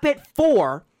lap at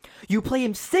 4. You play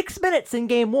him 6 minutes in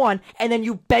game 1, and then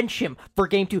you bench him for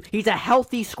game 2. He's a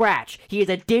healthy scratch. He is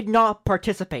a did not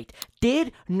participate.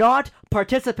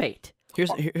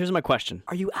 Here's my question.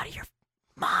 Are you out of your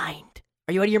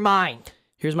mind?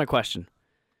 Here's my question.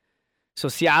 So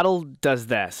Seattle does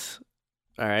this,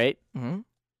 all right? Mm-hmm.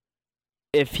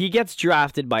 If he gets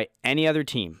drafted by any other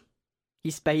team,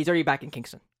 He's already back in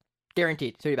Kingston.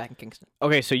 Guaranteed. He's already back in Kingston.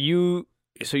 okay, so you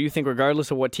think regardless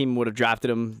of what team would have drafted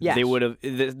him, Yes. they would have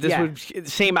would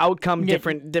same outcome,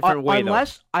 different way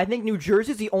unless, though. I think New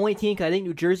Jersey's the only team, because I think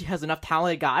New Jersey has enough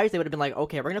talented guys. They would have been like,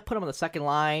 okay, we're gonna put him on the second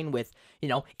line with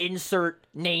insert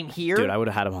name here. Dude, I would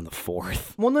have had him on the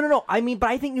 4th. Well, no. I mean, but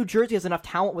I think New Jersey has enough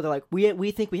talent where they're like,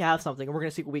 we think we have something, and we're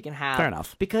gonna see what we can have. Fair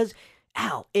enough. Because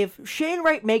Al, if Shane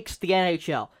Wright makes the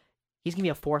NHL, he's gonna be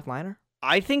a 4th liner.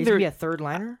 I think He's they're gonna be a 3rd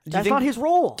liner. That's not his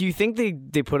role. Do you think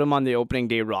they put him on the opening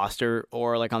day roster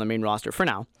or like on the main roster for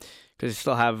now? Because they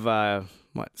still have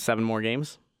 7 more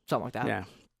games? Something like that. Yeah,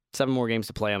 7 more games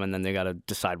to play him, and then they got to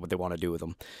decide what they want to do with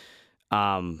him.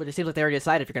 But it seems like they already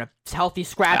decided if you're gonna healthy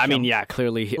scratch him. I mean, yeah,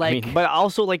 clearly. But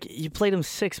also like you played him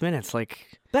 6 minutes.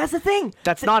 Like that's the thing.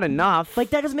 That's not enough. Like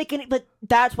that doesn't make any. But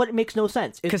that's what makes no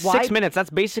sense. Because 6 minutes,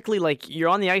 that's basically like you're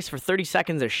on the ice for 30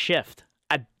 seconds a shift.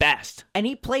 At best. And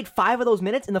he played 5 of those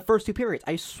minutes in the first 2 periods.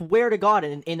 I swear to God,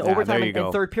 in overtime and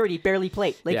 3rd period, he barely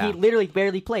played. He literally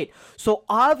barely played. So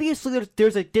obviously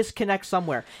there's a disconnect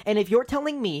somewhere. And if you're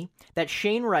telling me that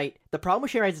Shane Wright, the problem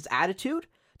with Shane Wright is his attitude,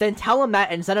 then tell him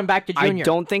that and send him back to junior. I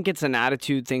don't think it's an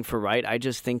attitude thing for Wright. I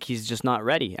just think he's just not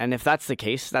ready. And if that's the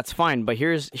case, that's fine. But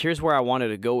here's where I wanted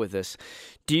to go with this.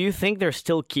 Do you think they're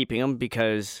still keeping him?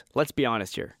 Because let's be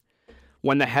honest here.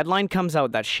 When the headline comes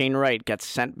out that Shane Wright gets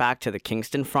sent back to the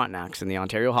Kingston Frontenacs in the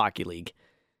Ontario Hockey League,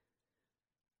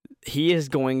 he is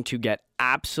going to get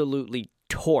absolutely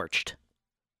torched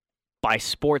by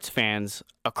sports fans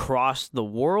across the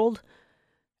world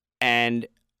and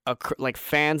like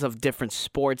fans of different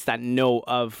sports that know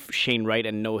of Shane Wright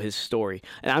and know his story.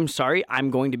 And I'm sorry, I'm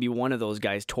going to be one of those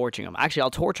guys torching him. Actually,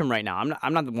 I'll torch him right now.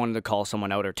 I'm not the one to call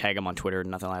someone out or tag him on Twitter or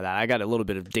nothing like that. I got a little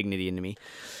bit of dignity into me.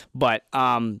 But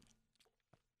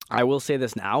I will say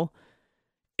this now.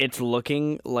 It's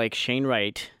looking like Shane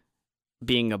Wright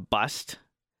being a bust,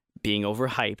 being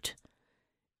overhyped,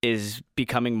 is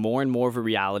becoming more and more of a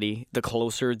reality the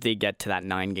closer they get to that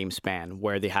 9-game span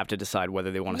where they have to decide whether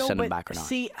they want to send him back or not.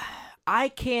 See, I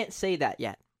can't say that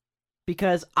yet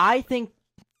because I think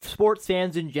sports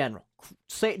fans in general,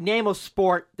 name a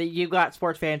sport that you got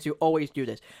sports fans who always do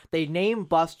this. They name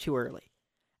bust too early.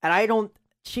 And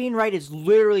Shane Wright has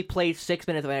literally played 6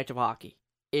 minutes of NHL hockey.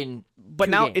 But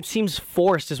now games. It seems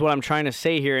forced is what I'm trying to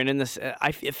say here. And in this,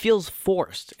 it feels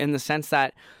forced in the sense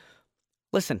that,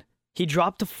 listen, he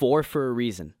dropped to 4 for a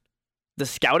reason. The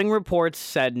scouting reports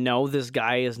said, no, this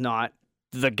guy is not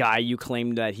the guy you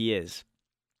claimed that he is.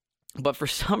 But for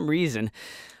some reason,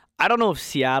 I don't know if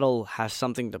Seattle has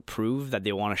something to prove that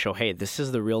they want to show, hey, this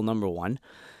is the real number one.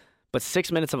 But 6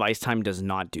 minutes of ice time does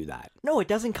not do that. No, it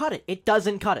doesn't cut it. It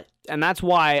doesn't cut it. And that's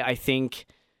why I think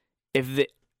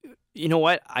you know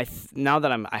what? Now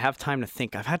that I have time to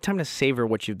think, I've had time to savor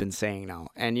what you've been saying now.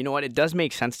 And you know what? It does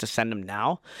make sense to send them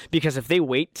now because if they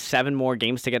wait 7 more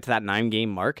games to get to that 9-game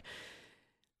mark,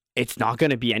 it's not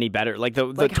going to be any better. Like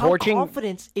the torching. How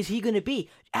confident is he going to be?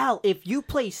 Al, if you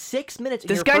play 6 minutes in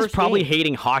your this first guy's probably game,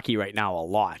 hating hockey right now a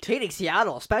lot. hating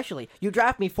Seattle especially. You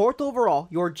draft me 4th overall.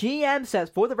 Your GM says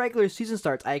for the regular season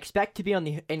starts, I expect to be in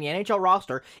the NHL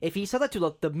roster. If he said that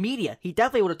to the media, he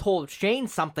definitely would have told Shane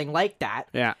something like that.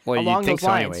 Yeah, well, along you think those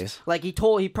so lines. anyways. Like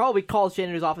he probably called Shane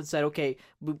in his office and said, okay,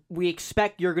 we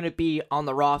expect you're going to be on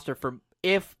the roster for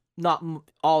if not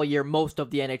all year, most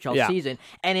of the NHL season.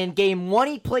 And in game 1,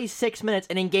 he plays 6 minutes,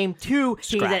 and in game 2,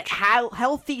 he's a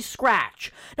healthy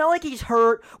scratch. Not like he's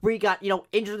hurt, where he got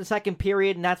injured in the second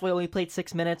period, and that's why he only played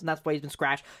 6 minutes, and that's why he's been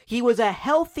scratched. He was a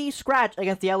healthy scratch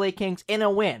against the LA Kings in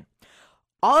a win.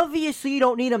 Obviously, you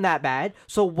don't need him that bad,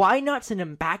 so why not send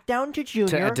him back down to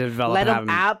junior, let him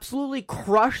absolutely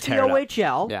crush the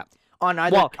OHL? Yeah. On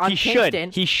he Kingston.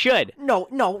 He should.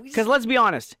 No. Because let's be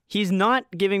honest, he's not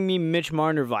giving me Mitch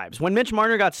Marner vibes. When Mitch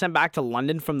Marner got sent back to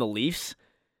London from the Leafs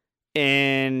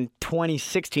in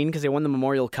 2016, because they won the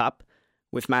Memorial Cup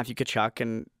with Matthew Tkachuk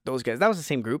and those guys, that was the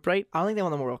same group, right? I don't think they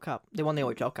won the Memorial Cup. They won the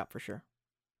OHL Cup for sure.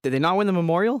 Did they not win the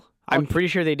Memorial? I'm pretty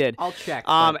sure they did. I'll check.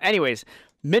 Anyways,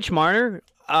 Mitch Marner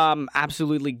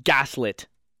absolutely gaslit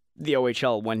the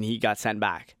OHL when he got sent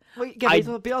back. Well,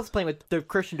 he also playing with the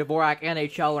Christian Dvorak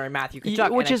NHLer and Matthew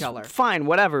Tkachuk which NHLer. Is fine,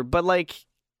 whatever. But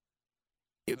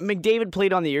McDavid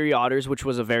played on the Erie Otters, which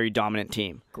was a very dominant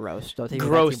team. Gross.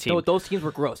 Gross team. Those teams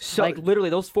were gross. So, literally,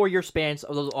 those 4-year spans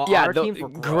of those Otter teams were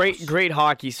gross. Great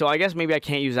hockey. So I guess maybe I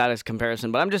can't use that as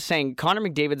comparison. But I'm just saying, Connor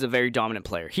McDavid's a very dominant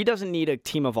player. He doesn't need a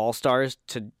team of all-stars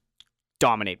to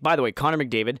dominate. By the way, Connor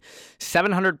McDavid,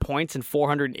 700 points in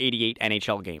 488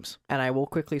 NHL games. And I will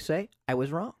quickly say, I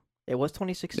was wrong. It was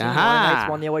 2016. Aha. The Knights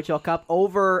won the OHL Cup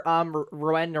over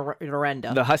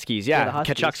Rwanda. The Huskies, yeah. The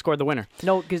Huskies. Tkachuk scored the winner.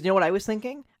 No, because you know what I was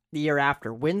thinking? The year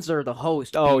after, Windsor, the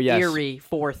host, beat Erie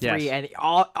 4-3, and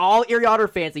all Erie Otter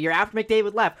fans, the year after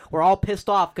McDavid left, were all pissed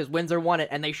off because Windsor won it,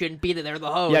 and they shouldn't beat it. They're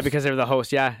the host. Yeah, because they're the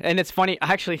host, yeah. And it's funny,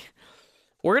 actually,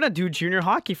 we're going to do junior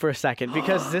hockey for a second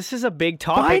because this is a big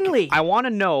topic. Finally! I want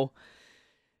to know,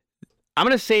 I'm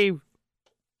going to say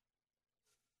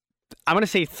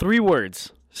 3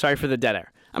 words. Sorry for the dead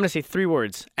air. I'm going to say 3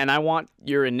 words, and I want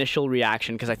your initial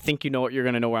reaction because I think you're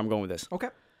going to know where I'm going with this. Okay.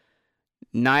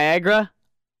 Niagara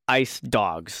Ice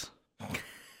Dogs.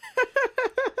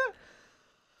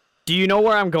 Do you know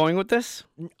where I'm going with this?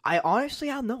 I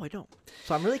don't.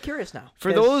 So I'm really curious now.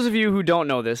 For those of you who don't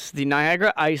know this, the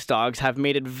Niagara Ice Dogs have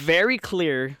made it very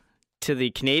clear to the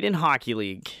Canadian Hockey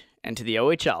League and to the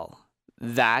OHL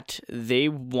that they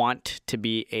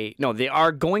they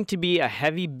are going to be a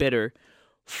heavy bidder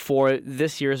for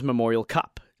this year's Memorial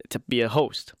Cup to be a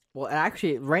host. Well,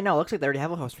 actually, right now it looks like they already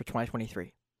have a host for 2023.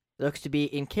 It looks to be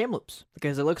in Kamloops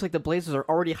because it looks like the Blazers are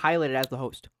already highlighted as the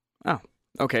host. Oh,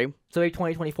 okay. So maybe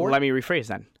 2024? Let me rephrase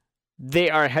then. They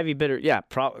are a heavy bidder. Yeah,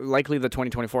 likely the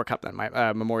 2024 Cup then,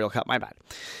 Memorial Cup, my bad.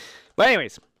 But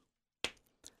anyways,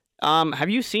 Have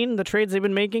you seen the trades they've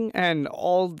been making and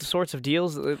all sorts of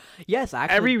deals? Yes,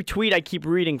 actually. Every tweet I keep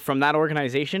reading from that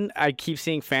organization, I keep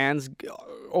seeing fans,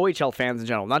 OHL fans in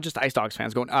general, not just Ice Dogs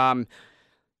fans, going,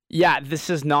 yeah, this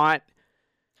is not.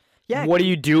 Yeah, what are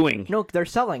you doing? No, they're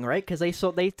selling, right? Because they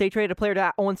traded a player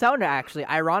to Owen Sounder, actually.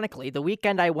 Ironically, the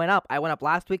weekend I went up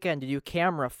last weekend to do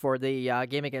camera for the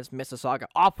game against Mississauga.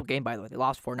 Awful game, by the way. They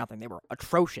lost 4-0. They were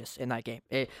atrocious in that game.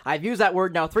 I've used that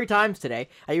word now 3 times today.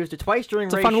 I used it twice during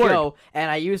Ray's show,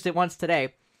 and I used it once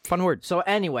today. Fun word. So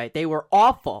anyway, they were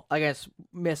awful against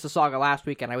Mississauga last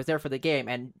weekend. I was there for the game,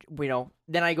 and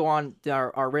then I go on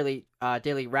our really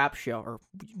daily rap show or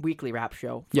weekly rap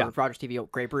show for Rogers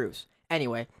TV Grey Bruce.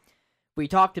 Anyway, we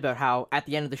talked about how at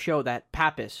the end of the show that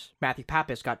Matthew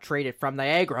Pappas got traded from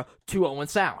Niagara to Owen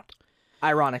Sound,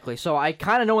 ironically. So I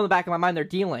kind of know in the back of my mind they're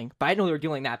dealing, but I didn't know they were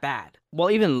dealing that bad. Well,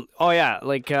 what's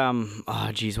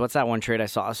that one trade I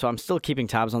saw? So I'm still keeping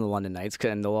tabs on the London Knights,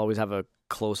 and they'll always have a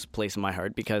close place in my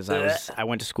heart because I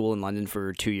went to school in London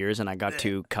for 2 years, and I got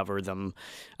to cover them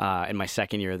in my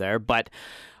second year there. But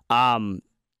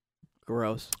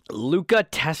gross. Luca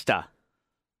Testa,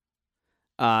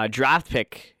 draft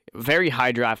pick. Very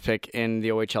high draft pick in the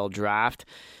OHL draft,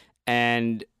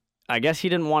 and I guess he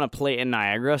didn't want to play in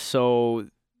Niagara, so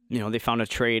they found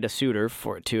a suitor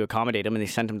to accommodate him, and they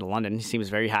sent him to London. He seems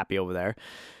very happy over there.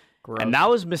 Gross. And that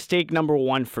was mistake number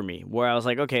 1 for me, where I was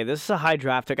like, okay, this is a high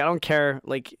draft pick. I don't care.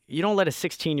 Like, you don't let a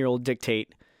 16-year-old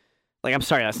dictate. Like, I'm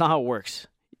sorry, that's not how it works.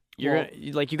 You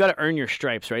got to earn your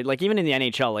stripes, right? Like, even in the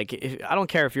NHL, I don't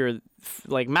care if you're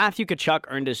like Matthew Tkachuk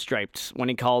earned his stripes when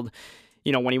he called.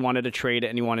 When he wanted to trade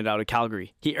and he wanted out of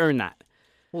Calgary. He earned that.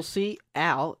 Well, see,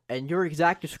 Al, and your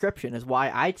exact description is why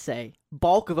I'd say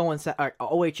bulk of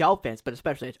OHL fans, but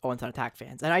especially Owen Sound Attack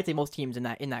fans, and I'd say most teams in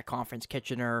that conference,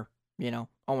 Kitchener,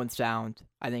 Owen Sound,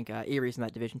 I think Erie's in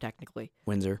that division technically.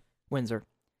 Windsor.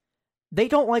 They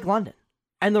don't like London.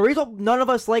 And the reason none of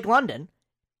us like London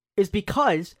is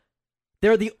because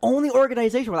they're the only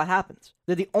organization where that happens.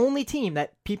 They're the only team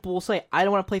that people will say, I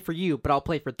don't want to play for you, but I'll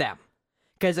play for them.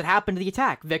 Because it happened to the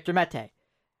Attack, Victor Mete.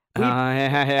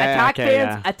 Attack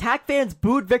fans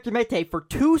booed Victor Mete for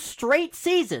 2 straight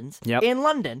seasons in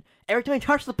London every time he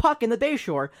touched the puck in the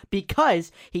Bayshore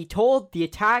because he told the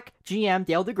Attack GM,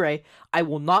 Dale DeGray, I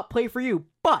will not play for you,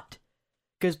 but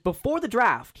because before the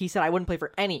draft, he said I wouldn't play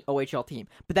for any OHL team.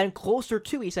 But then closer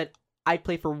to, he said, I'd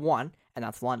play for one, and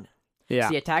that's London. Yeah.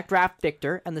 So the Attack draft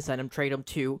Victor, and then trade him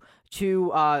to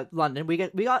London. We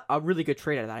got a really good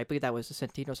trade out of that. I believe that was the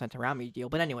Santarami deal.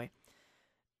 But anyway,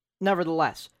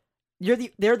 nevertheless,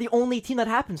 they're the only team that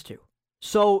happens to.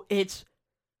 So it's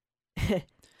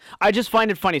I just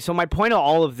find it funny. So my point of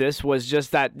all of this was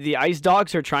just that the Ice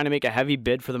Dogs are trying to make a heavy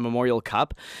bid for the Memorial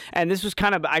Cup, and this was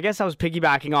kind of, I guess I was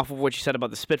piggybacking off of what you said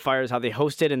about the Spitfires, how they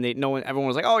hosted, and everyone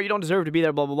was like, "Oh, you don't deserve to be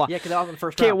there," blah blah blah. Yeah, because they're all in the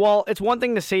first round. Okay, well, it's one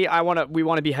thing to say we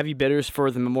want to be heavy bidders for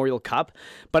the Memorial Cup,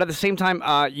 but at the same time,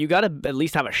 you got to at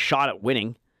least have a shot at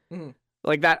winning. Mm-hmm.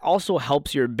 Like, that also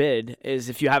helps your bid is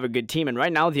if you have a good team. And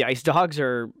right now, the Ice Dogs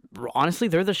honestly,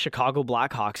 they're the Chicago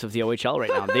Blackhawks of the OHL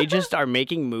right now. They just are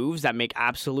making moves that make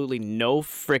absolutely no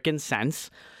freaking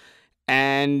sense.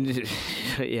 And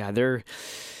yeah, they're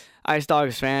Ice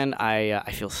Dogs fan. I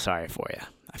feel sorry for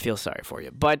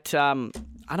you. But I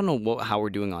don't know how we're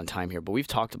doing on time here, but we've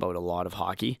talked about a lot of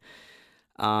hockey.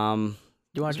 Do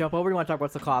you want to jump over? Or do you want to talk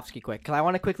about Slavkovsky quick? Because I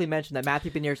want to quickly mention that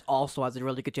Matthew Beniers also has a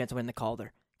really good chance of winning the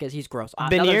Calder. Because he's gross.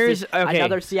 Beniers,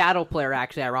 another Seattle player,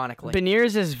 actually, ironically.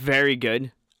 Beniers is very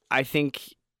good. I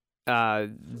think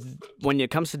when it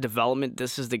comes to development,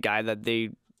 this is the guy that they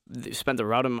spent the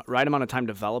right amount of time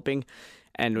developing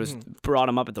and was brought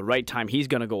him up at the right time. He's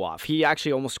going to go off. He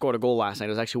actually almost scored a goal last night. It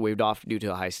was actually waved off due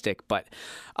to a high stick. But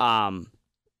and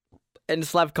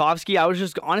Slavkovsky, I was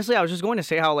just going to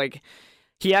say how, like,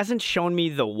 he hasn't shown me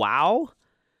the wow.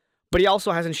 But he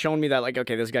also hasn't shown me that, like,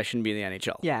 okay, this guy shouldn't be in the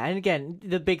NHL. Yeah, and again,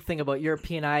 the big thing about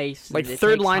European ice... Like,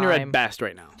 third liner at best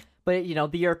right now. But,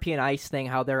 the European ice thing,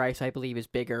 how their ice, I believe, is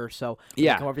bigger, so...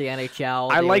 Yeah. Come over to the NHL...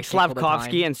 I like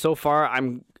Slavkovsky, and so far,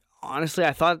 honestly,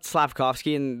 I thought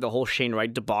Slavkovsky and the whole Shane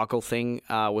Wright debacle thing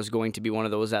was going to be one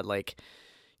of those that, like,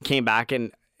 came back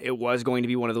and it was going to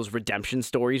be one of those redemption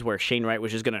stories where Shane Wright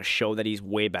was just going to show that he's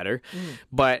way better.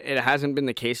 But it hasn't been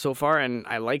the case so far, and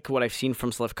I like what I've seen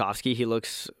from Slavkovsky. He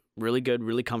looks really good,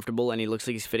 really comfortable, and he looks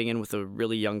like he's fitting in with a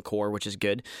really young core, which is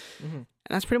good. And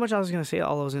that's pretty much all I was going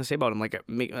to say about him. Like,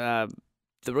 the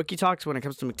rookie talks when it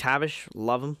comes to McTavish,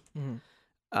 love him.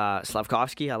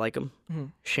 Slavkovsky, I like him.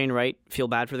 Shane Wright, feel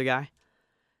bad for the guy.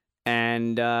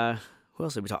 And who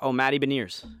else did we talk? Oh, Matty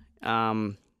Beniers,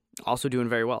 also doing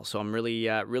very well. So I'm really,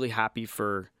 really happy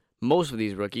for most of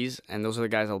these rookies, and those are the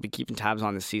guys I'll be keeping tabs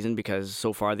on this season because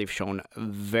so far they've shown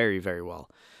very, very well.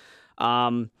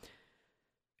 Jumping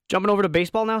over to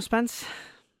baseball now, Spence?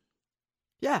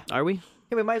 Yeah. Are we?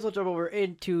 Yeah, we might as well jump over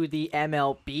into the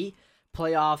MLB.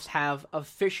 Playoffs have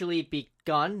officially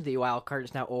begun. The wild card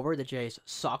is now over. The Jays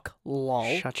suck.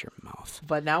 Lol. Shut your mouth.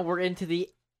 But now we're into the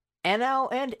NL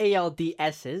and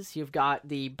ALDSs. You've got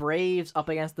the Braves up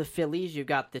against the Phillies. You've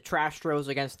got the Astros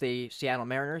against the Seattle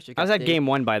Mariners. I was at game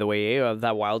 1, by the way, of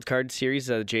that wild card series,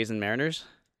 the Jays and Mariners,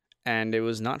 and it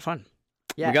was not fun.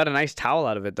 Yeah. We got a nice towel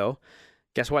out of it, though.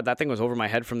 Guess what? That thing was over my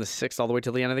head from the 6th all the way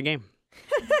to the end of the game.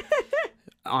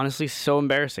 Honestly, so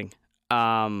embarrassing.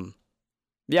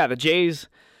 Yeah, the Jays,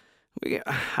 I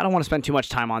don't want to spend too much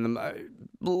time on them.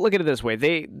 Look at it this way.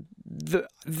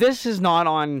 This is not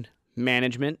on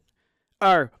management.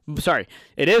 Or, sorry,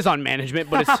 it is on management,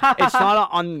 but it's not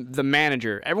on the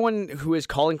manager. Everyone who is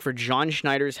calling for John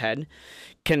Schneider's head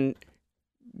can,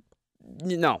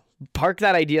 park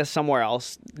that idea somewhere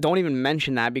else. Don't even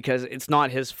mention that because it's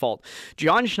not his fault.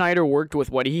 John Schneider worked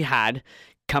with what he had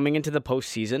coming into the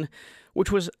postseason,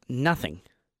 which was nothing.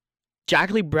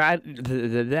 Jackie Bradley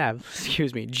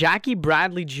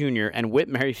Jr. and Whit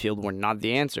Merrifield were not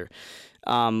the answer.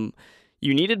 You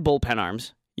needed bullpen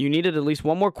arms. You needed at least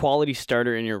one more quality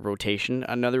starter in your rotation,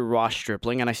 another Ross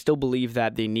Stripling, and I still believe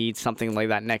that they need something like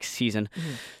that next season.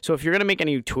 Mm-hmm. So if you're going to make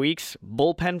any tweaks,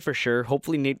 bullpen for sure.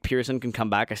 Hopefully Nate Pearson can come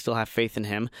back. I still have faith in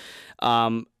him.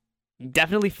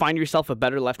 Definitely find yourself a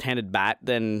better left-handed bat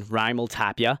than Raimel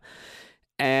Tapia.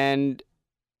 And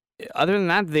other than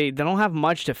that, they don't have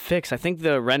much to fix. I think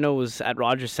the Renos at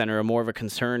Rogers Center are more of a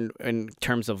concern in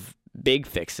terms of big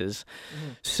fixes.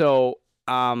 Mm-hmm. So,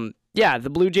 yeah, the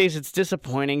Blue Jays, it's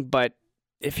disappointing, but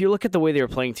if you look at the way they were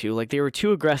playing too, like they were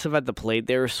too aggressive at the plate.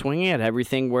 They were swinging at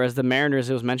everything, whereas the Mariners,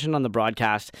 it was mentioned on the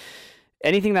broadcast,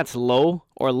 anything that's low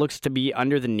or looks to be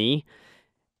under the knee,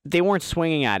 they weren't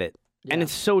swinging at it. Yeah. And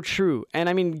it's so true. And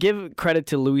I mean, give credit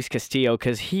to Luis Castillo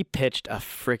because he pitched a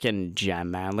freaking gem,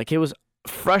 man. Like it was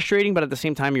frustrating, but at the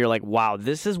same time, you're like, wow,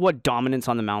 this is what dominance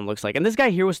on the mound looks like. And this guy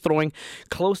here was throwing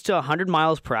close to 100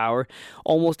 miles per hour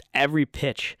almost every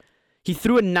pitch. He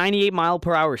threw a 98 mile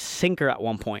per hour sinker at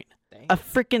one point. Dang. A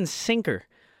freaking sinker.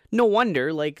 No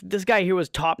wonder, like, this guy here was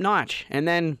top notch. And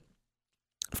then,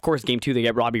 of course, game 2, they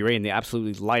get Robbie Ray and they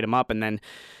absolutely light him up. And then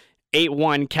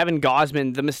 8-1, Kevin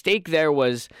Gausman. The mistake there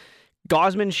was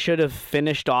Gausman should have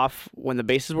finished off when the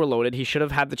bases were loaded. He should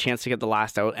have had the chance to get the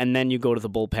last out, and then you go to the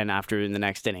bullpen after in the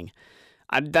next inning.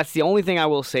 That's the only thing I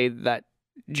will say that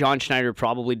John Schneider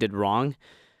probably did wrong.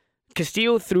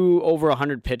 Castillo threw over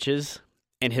 100 pitches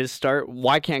in his start.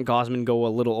 Why can't Gausman go a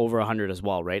little over 100 as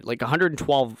well, right? Like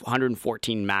 112,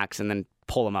 114 max, and then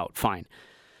pull him out. Fine.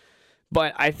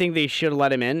 But I think they should have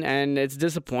let him in, and it's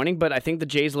disappointing, but I think the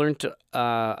Jays learned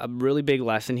a really big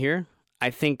lesson here.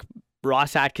 I think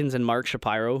Ross Atkins and Mark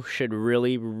Shapiro should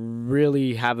really,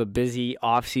 really have a busy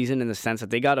offseason in the sense that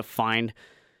they got to find...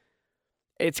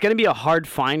 It's going to be a hard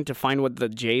find to find what the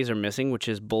Jays are missing, which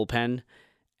is bullpen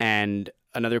and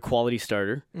another quality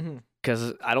starter.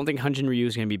 Because I don't think Hyun-Jin Ryu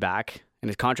is going to be back, and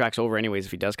his contract's over anyways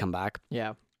if he does come back.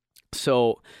 Yeah.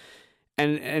 So...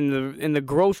 And the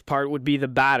growth part would be the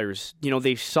batters. You know,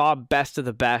 they saw best of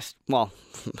the best. Well,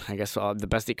 I guess the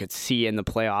best they could see in the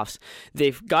playoffs.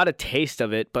 They've got a taste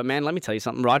of it. But, man, let me tell you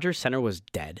something. Rogers Center was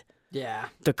dead. Yeah.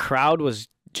 The crowd was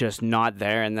just not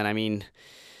there. And then, I mean,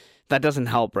 that doesn't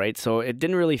help, right? So it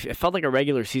didn't really... It felt like a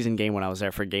regular season game when I was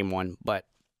there for game 1. But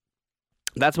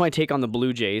that's my take on the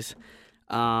Blue Jays.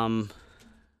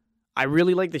 I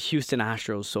really like the Houston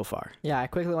Astros so far. Yeah, I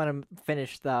quickly want to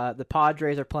finish. The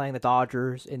Padres are playing the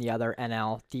Dodgers in the other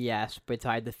NLDS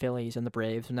beside the Phillies and the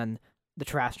Braves, and then the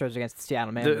Astros against the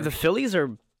Seattle Mariners. The Phillies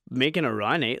are making a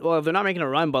run. Well, they're not making a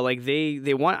run, but like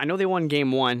they won. I know they won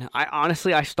game 1.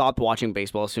 I stopped watching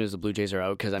baseball as soon as the Blue Jays are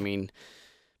out because, I mean,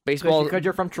 baseball... Because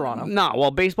you're from Toronto. No, well,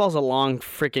 baseball's a long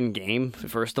freaking game,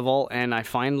 first of all, and I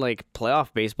find, like,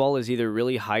 playoff baseball is either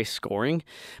really high scoring,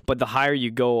 but the higher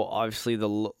you go, obviously, the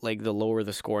lower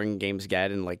the scoring games get,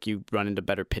 and, like, you run into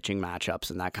better pitching matchups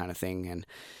and that kind of thing, and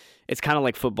it's kind of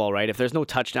like football, right? If there's no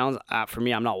touchdowns, for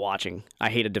me, I'm not watching. I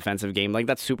hate a defensive game. Like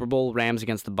that Super Bowl, Rams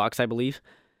against the Bucks, I believe.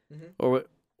 Mm-hmm. Or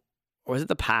is it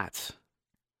the Pats?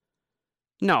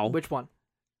 No. Which one?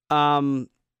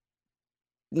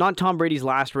 Not Tom Brady's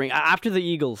last ring. After the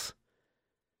Eagles.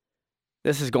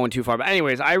 This is going too far. But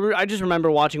anyways, I just remember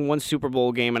watching one Super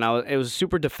Bowl game, and it was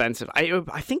super defensive. I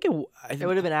think it would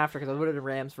have been after, because it would have been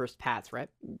Rams versus Pats, right?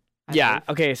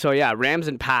 Okay, so yeah, Rams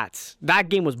and Pats. That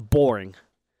game was boring.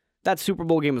 That Super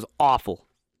Bowl game was awful.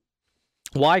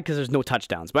 Why? Because there's no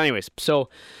touchdowns. But anyways, so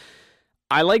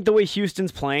I like the way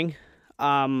Houston's playing.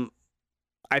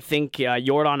 I think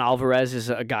Yordan Alvarez is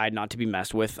a guy not to be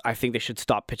messed with. I think they should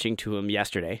stop pitching to him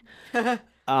yesterday.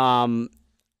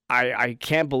 I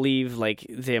can't believe like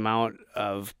the amount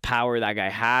of power that guy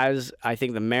has. I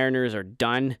think the Mariners are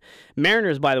done.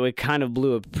 Mariners, by the way, kind of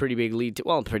blew a pretty big lead.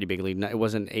 Pretty big lead. It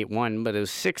wasn't 8-1, but it was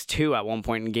 6-2 at one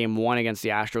point in Game 1 against the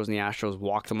Astros, and the Astros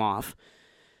walked them off.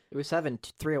 It was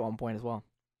 7-3 at one point as well.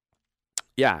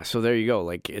 Yeah, so there you go.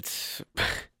 Like, it's...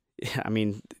 I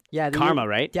mean, karma,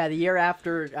 right? Yeah, the year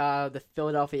after the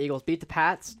Philadelphia Eagles beat the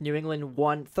Pats, New England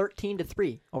won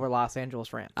 13-3 over Los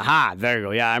Angeles Rams. Aha, there you go.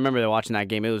 Yeah, I remember watching that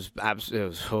game. It was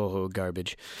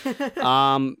garbage.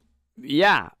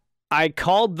 Yeah, I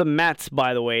called the Mets,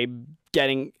 by the way,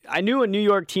 I knew a New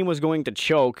York team was going to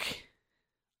choke.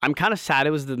 I'm kind of sad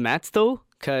it was the Mets, though,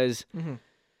 because, I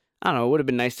don't know, it would have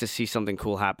been nice to see something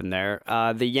cool happen there.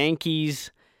 The Yankees...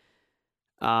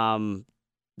 I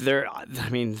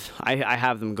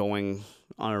have them going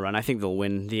on a run. I think they'll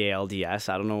win the ALDS.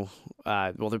 I don't know.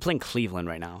 They're playing Cleveland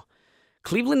right now.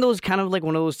 Cleveland, though, is kind of like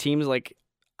one of those teams, like,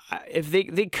 if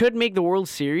they could make the World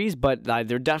Series, but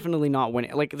they're definitely not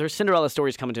winning. Like, their Cinderella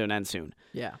story is coming to an end soon.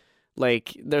 Yeah.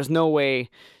 Like, there's no way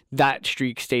that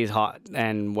streak stays hot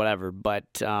and whatever.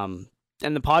 But, and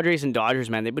the Padres and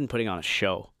Dodgers, man, they've been putting on a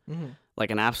show.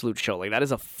 Like, an absolute show. Like, that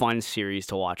is a fun series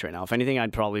to watch right now. If anything,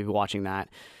 I'd probably be watching that.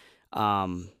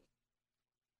 Who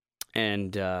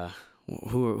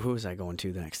was I going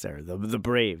to next there? The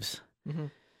Braves.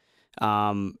 They're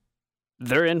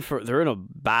in a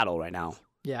battle right now.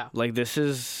 Yeah. Like, this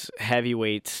is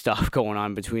heavyweight stuff going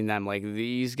on between them. Like,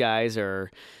 these guys are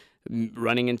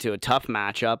running into a tough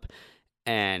matchup,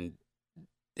 and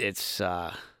it's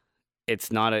not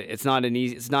been an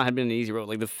easy road.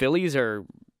 Like, the Phillies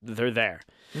they're there.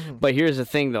 But here's the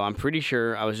thing, though. I'm pretty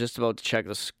sure I was just about to check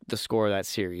the score of that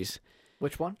series.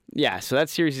 Which one? Yeah, so that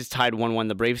series is tied 1-1.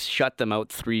 The Braves shut them out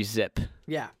 3-0.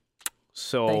 Yeah.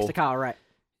 So thanks to Kyle Wright.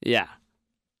 Yeah.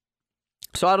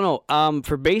 So I don't know.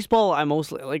 For baseball, I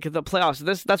mostly like the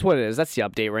playoffs. That's what it is. That's the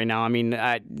update right now. I mean,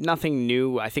 nothing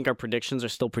new. I think our predictions are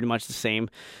still pretty much the same.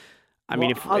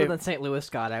 Other than St. Louis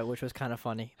got out, which was kind of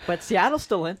funny, but Seattle's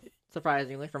still in.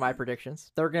 Surprisingly, for my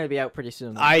predictions, they're going to be out pretty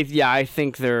soon. Though. I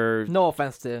think they're. No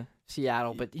offense to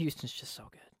Seattle, but Houston's just so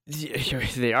good.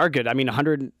 They are good. I mean,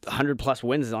 100 plus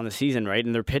wins on the season, right?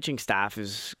 And their pitching staff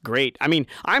is great. I mean,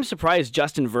 I'm surprised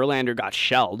Justin Verlander got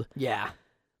shelled. Yeah.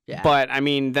 But, I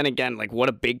mean, then again, like, what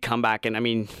a big comeback. And, I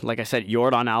mean, like I said,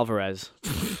 Yordan Alvarez.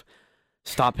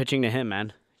 Stop pitching to him,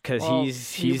 man.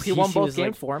 Because he won both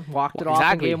games for him. Walked it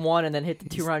off in game 1 and then hit the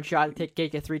 2-run shot to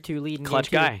take a 3-2 lead in clutch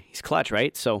game 2. Guy. He's clutch,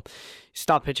 right? So,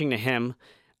 stop pitching to him.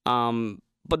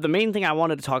 But the main thing I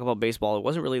wanted to talk about baseball, it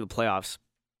wasn't really the playoffs.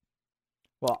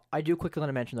 Well, I do quickly want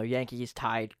to mention, though, Yankees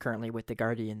tied currently with the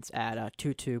Guardians at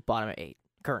 2-2, bottom of 8.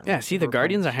 Currently. Yeah, see, the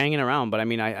Guardians are hanging around, but I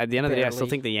mean, at the end of the day, I still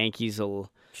think the Yankees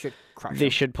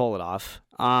should pull it off.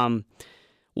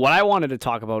 What I wanted to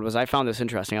talk about was I found this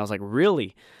interesting. I was like,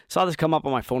 really? Saw this come up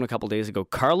on my phone a couple days ago.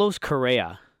 Carlos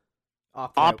Correa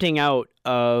opting out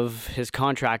of his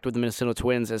contract with the Minnesota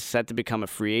Twins is set to become a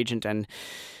free agent. And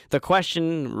the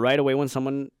question right away when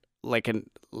someone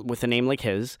with a name like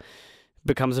his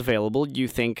becomes available, you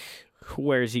think,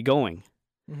 where is he going?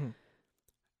 Mm-hmm.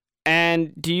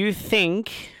 And do you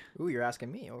think... Ooh, you're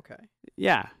asking me. Okay.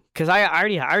 Yeah, because I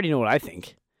already know what I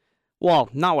think. Well,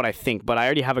 not what I think, but I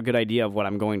already have a good idea of what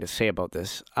I'm going to say about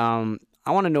this. I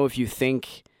want to know if you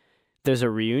think there's a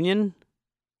reunion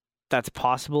that's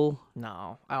possible.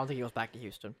 No, I don't think he goes back to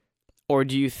Houston. Or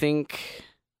do you think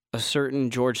a certain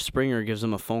George Springer gives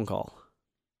him a phone call?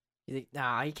 You think,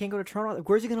 nah, he can't go to Toronto.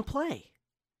 Where's he going to play?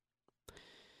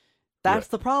 That's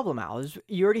the problem, Al. Is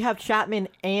you already have Chapman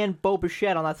and Bo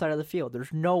Bichette on that side of the field.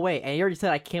 There's no way. And you already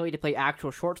said I can't wait to play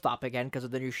actual shortstop again because of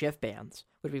the new shift bands.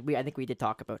 Which I think we did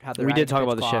talk about. We did talk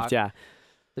about the shift, yeah.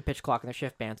 The pitch clock and the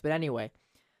shift bands. But anyway,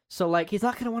 so he's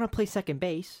not going to want to play second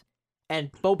base. And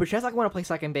Bo Bichette's not going to want to play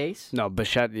second base. No,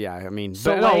 Bichette, yeah, I mean...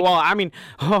 So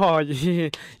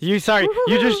you sorry,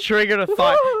 you just triggered a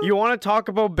thought. You want to talk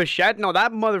about Bichette? No,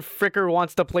 that mother fricker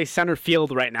wants to play center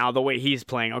field right now the way he's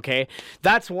playing, okay?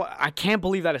 That's what... I can't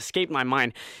believe that escaped my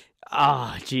mind.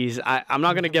 Jeez. I'm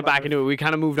not going to get back into it. We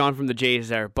kind of moved on from the Jays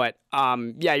there. But,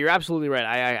 yeah, you're absolutely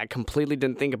right. I completely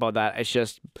didn't think about that. It's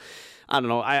just... I don't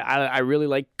know. I really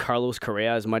like Carlos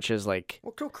Correa as much as Well,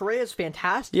 Correa's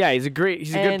fantastic. Yeah, he's a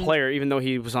good player, even though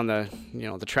he was on the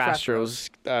the Trastros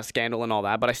scandal and all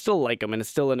that. But I still like him, and it's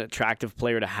still an attractive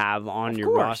player to have on your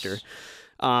roster.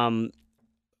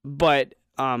 But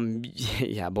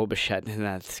yeah, Bo Bichette in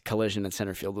that collision in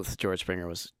center field with George Springer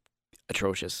was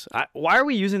atrocious. Why are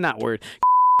we using that word?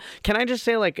 Can I just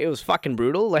say, like, it was fucking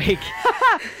brutal? Like,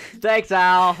 Thanks,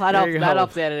 Al. That There you helps. That go.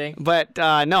 helps the editing. but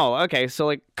no, okay. So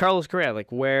like Carlos Correa,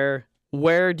 like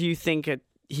where do you think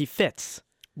he fits?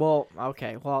 Well,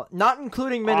 okay. Well, not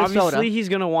including Minnesota. Obviously, he's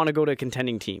gonna want to go to a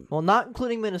contending team. Well, not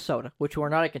including Minnesota, which were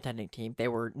not a contending team. They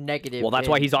were negative. Well, that's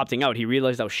why he's opting out. He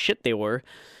realized how shit they were,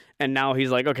 and now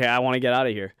he's like, okay, I want to get out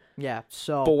of here. Yeah.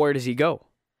 So. But where does he go?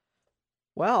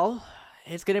 Well,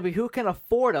 it's going to be who can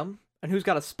afford him and who's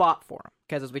got a spot for him.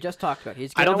 Because as we just talked about,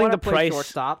 he's I going don't to think want to the play price-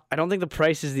 shortstop. I don't think the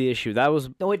price is the issue. That was.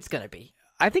 No, it's going to be.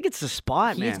 I think it's the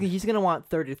spot, man. He's going to want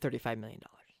 $30 to $35 million.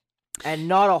 And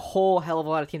not a whole hell of a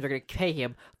lot of teams are going to pay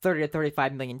him $30 to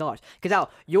 $35 million. Because,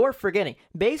 Al, you're forgetting,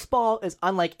 baseball is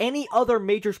unlike any other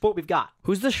major sport we've got.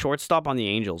 Who's the shortstop on the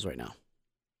Angels right now?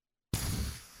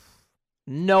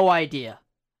 No idea.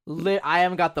 I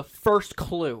haven't got the first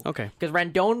clue. Okay. Because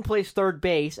Rendon plays third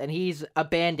base, and he's a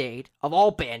Band-Aid of all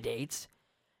Band-Aids.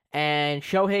 And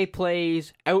Shohei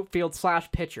plays outfield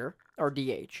 / pitcher, or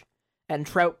DH. And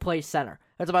Trout plays center.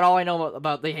 That's about all I know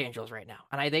about the Angels right now.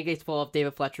 And I think it's full of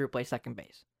David Fletcher who plays second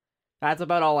base. That's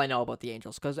about all I know about the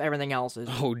Angels, because everything else is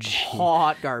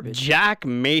hot garbage. Jack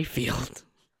Mayfield.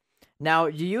 Now,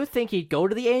 do you think he'd go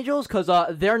to the Angels? Because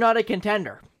they're not a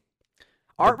contender.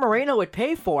 Art Moreno would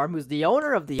pay for him, who's the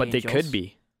owner of the But Angels. they could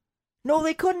be. No,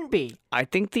 they couldn't be. I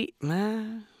think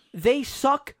They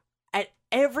suck at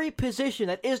every position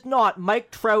that is not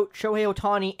Mike Trout, Shohei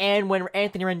Ohtani, and when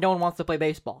Anthony Rendon wants to play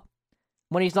baseball.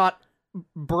 When he's not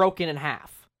broken in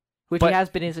half, which he has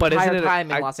been his entire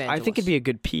time in Los Angeles. I think it'd be a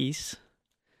good piece.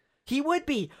 He would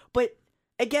be, but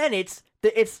again,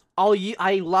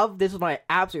 I love, this is my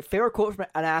absolute favorite quote from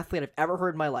an athlete I've ever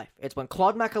heard in my life. It's when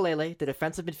Claude Makélélé, the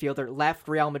defensive midfielder, left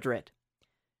Real Madrid.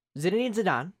 Zinedine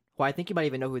Zidane, who I think you might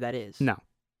even know who that is. No.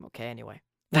 Okay, anyway.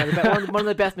 One of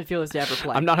the best midfielders to ever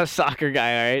play. I'm not a soccer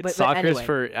guy, all right? But Soccer's anyway.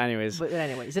 for... Anyways. But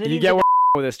anyway, Zinedine You get Zidane.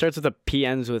 where it starts with a P,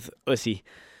 ends with Ussy.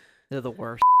 They're the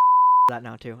worst. That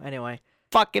now, too. Anyway.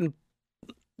 Fucking...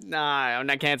 Nah,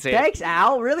 I can't say Thanks,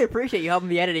 Al. Really appreciate you helping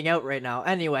me editing out right now.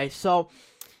 Anyway, so...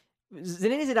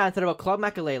 Zinedine Zidane said about Claude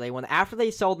Makélélé when after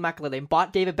they sold Makélélé and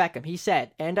bought David Beckham, he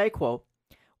said, and I quote,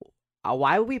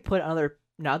 "Why would we put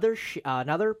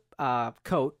another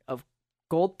coat of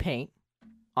gold paint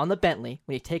on the Bentley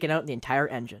when you've taken out the entire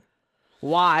engine?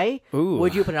 Why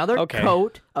would you put another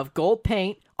coat of gold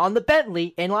paint on the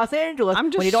Bentley in Los Angeles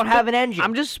when you don't have an engine?"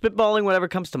 I'm just spitballing whatever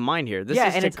comes to mind here. This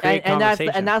is to create and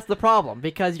conversation. that's the problem,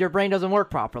 because your brain doesn't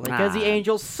work properly, because the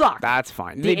Angels suck. That's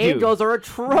fine. The Angels are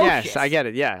atrocious. Yes, I get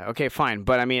it. Yeah, okay, fine.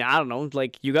 But I mean, I don't know.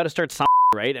 Like, you got to start somewhere,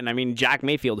 right? And I mean, Jack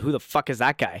Mayfield, who the fuck is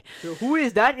that guy? Who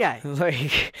is that guy?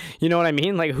 Like, you know what I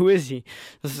mean? Like, who is he?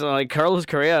 So, like, Carlos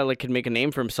Correa could make a name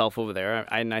for himself over there.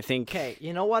 And I think... Okay,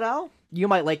 you know what, Al? You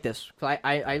might like this.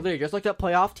 I literally just looked up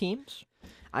playoff teams.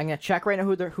 I'm going to check right now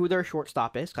who their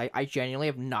shortstop is. I genuinely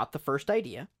have not the first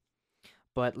idea.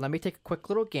 But let me take a quick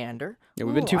little gander. Yeah,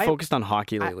 we've been too focused on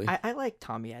hockey lately. I like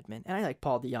Tommy Edman, and I like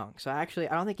Paul DeJong. So I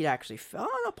don't think he'd actually...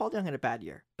 Oh, no, Paul DeJong had a bad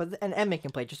year. And Edman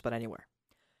can play just about anywhere.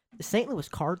 The St. Louis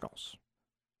Cardinals.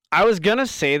 I was going to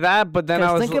say that, but then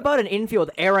I was... Think about an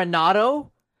infield.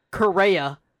 Arenado,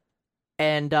 Correa,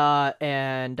 and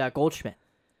Goldschmidt.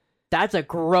 That's a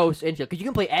gross infield, because you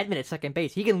can play Edman at second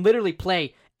base. He can literally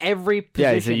play every position.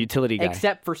 Yeah, he's a utility guy.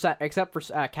 Except for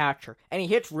catcher. And he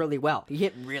hits really well. He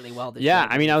hit really well this year. Yeah,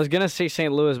 I mean, I was going to say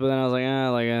St. Louis, but then I was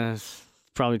like, it's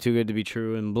probably too good to be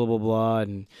true, and blah, blah, blah,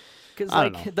 and...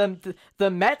 Because the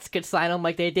Mets could sign him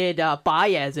like they did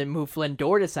Baez and move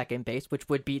Lindor to second base, which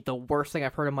would be the worst thing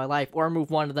I've heard in my life, or move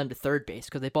one of them to third base,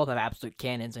 because they both have absolute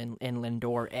cannons in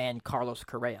Lindor and Carlos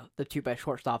Correa, the two best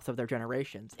shortstops of their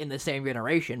generations, in the same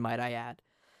generation, might I add.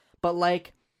 But,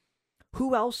 like,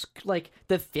 who else? Like,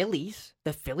 the Phillies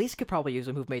could probably use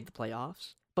them, who've made the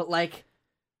playoffs. But, like,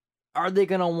 are they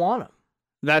going to want them?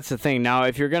 That's the thing. Now,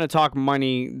 if you're going to talk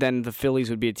money, then the Phillies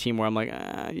would be a team where I'm like,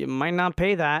 you might not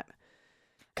pay that.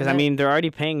 Because, I mean, they're already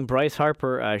paying Bryce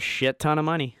Harper a shit ton of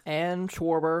money. And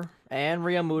Schwarber, and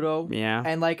Realmuto. Yeah.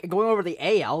 And, like, going over the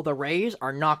AL, the Rays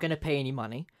are not going to pay any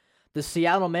money. The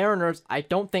Seattle Mariners, I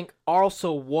don't think,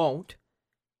 also won't.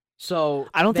 So,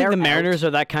 I don't think the Mariners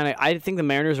are that kind of... I think the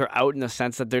Mariners are out in the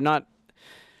sense that they're not...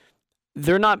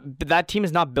 That team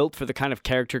is not built for the kind of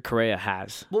character Correa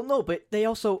has. Well, no, but they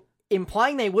also...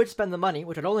 Implying they would spend the money,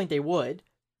 which I don't think they would,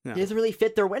 doesn't really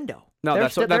fit their window. No,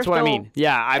 that's what I mean.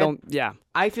 Yeah, I don't... Yeah.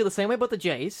 I feel the same way about the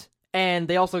Jays, and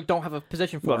they also don't have a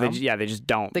position for him. They just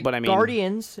don't. The but I mean,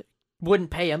 Guardians wouldn't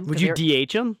pay him. Would you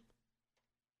DH him?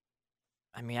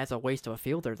 I mean, that's a waste of a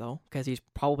fielder, though, because he's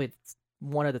probably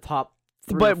one of the top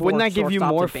 3 but or 4 wouldn't that give you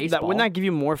more? wouldn't that give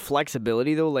you more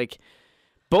flexibility though? Like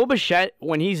Bo Bichette,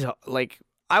 when he's like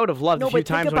I would have loved No, a few but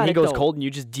think times when about he it, goes though. cold and you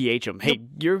just DH him. Hey,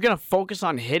 you're gonna focus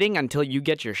on hitting until you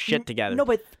get your shit together. No,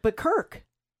 but Kirk,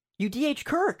 you DH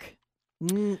Kirk.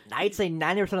 I'd say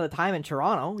 90% of the time in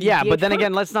Toronto. You Yeah, DH but then Kirk.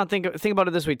 again, let's not think about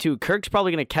it this way too. Kirk's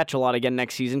probably going to catch a lot again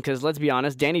next season because let's be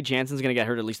honest, Danny Jansen's going to get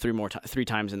hurt at least three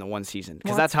times in the one season because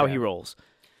Well, that's that's how fair. he rolls.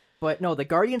 But no, the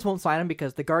Guardians won't sign him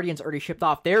because the Guardians already shipped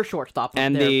off their shortstop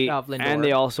And of Lindor.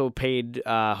 they also paid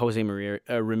Jose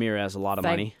Ramirez a lot of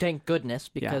money. Thank goodness,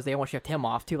 because Yeah. they almost shipped him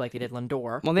off too, like they did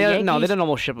Lindor. Well, The they Yankees, didn't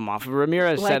almost ship him off.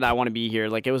 Ramirez said, Like- "I want to be here."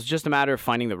 Like it was just a matter of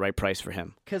finding the right price for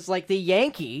him. because like the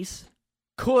Yankees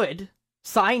could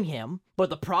sign him,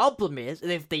 but the problem is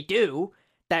if they do,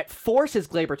 that forces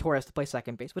Gleyber Torres to play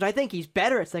second base, which I think he's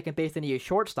better at second base than he is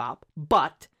shortstop.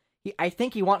 But I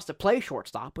think he wants to play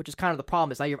shortstop, which is kind of the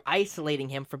problem. Is now you're isolating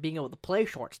him from being able to play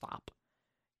shortstop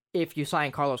if you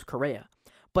sign Carlos Correa.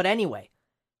 But anyway,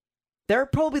 they're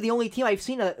probably the only team I've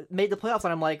seen that made the playoffs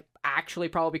that I'm like, actually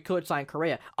probably could sign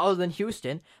Correa, other than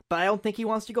Houston. But I don't think he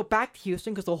wants to go back to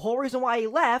Houston because the whole reason why he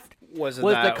left was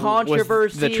the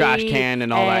controversy, the trash can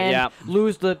and all that. Yeah,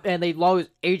 they lose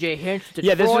AJ Hinch to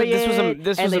Yeah, Detroit,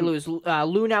 they lose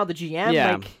Lou now the GM.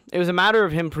 yeah. Like, It was a matter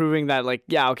of him proving that, like,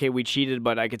 yeah, okay, we cheated,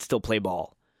 but I could still play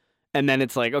ball. And then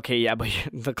it's like, okay, yeah, but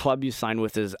the club you signed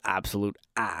with is absolute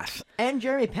ass. and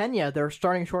Jeremy Pena, their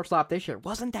starting shortstop this year,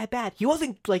 wasn't that bad. He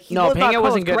wasn't like he No, was not Pena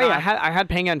wasn't Carlos good. Correa. I had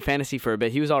Pena in fantasy for a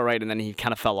bit. He was all right, and then he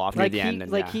kind of fell off near Like the he, end.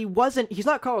 And, like yeah. he wasn't. He's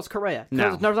not Carlos Correa.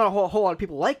 No. There's not a whole lot of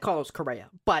people like Carlos Correa,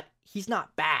 but he's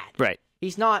not bad. Right.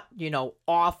 He's not,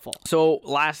 awful. So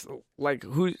last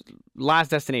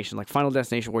destination, like final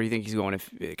destination, where do you think he's going?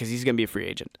 Because he's going to be a free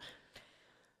agent.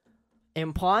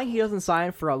 Implying he doesn't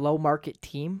sign for a low market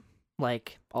team,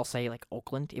 like I'll say like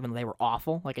Oakland, even though they were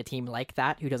awful, like a team like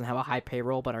that who doesn't have a high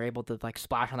payroll but are able to like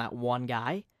splash on that one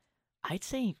guy. I'd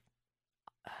say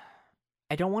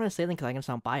I don't want to say them because I'm gonna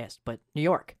sound biased, but New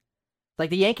York. Like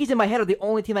the Yankees in my head are the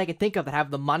only team I can think of that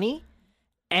have the money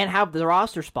and have the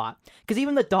roster spot. Because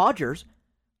even the Dodgers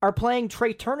are playing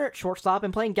Trey Turner at shortstop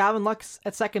and playing Gavin Lux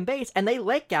at second base, and they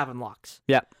like Gavin Lux.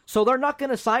 Yeah. So they're not going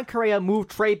to sign Correa, move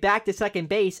Trey back to second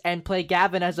base, and play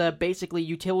Gavin as a basically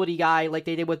utility guy like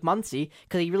they did with Muncy,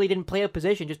 because he really didn't play a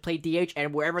position, just played DH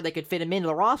and wherever they could fit him into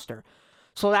the roster.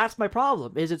 So that's my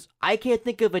problem, I can't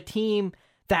think of a team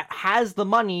that has the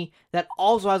money that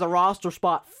also has a roster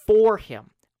spot for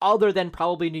him, other than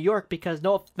probably New York, because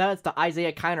no offense to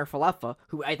Isaiah Kiner Falefa,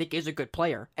 who I think is a good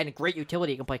player and a great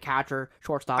utility. He can play catcher,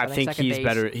 shortstop, I and think second he's base.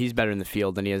 better. He's better in the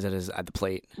field than he is at the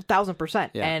plate.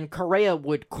 1,000%. Yeah. And Correa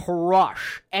would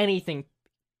crush anything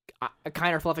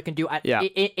Kiner Falefa can do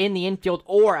in the infield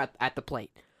or at the plate.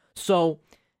 So,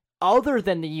 other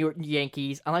than the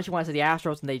Yankees, unless you want to say the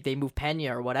Astros and they move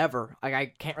Pena or whatever,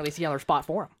 I can't really see another spot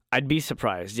for him. I'd be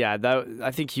surprised. Yeah,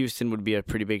 I think Houston would be a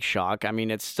pretty big shock. I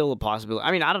mean, it's still a possibility.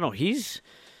 I mean, I don't know. He's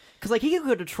Because like he could go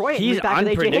to Detroit and he's move back to AJ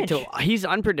unpredictable. Hinch. He's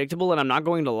unpredictable, and I'm not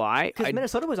going to lie. Because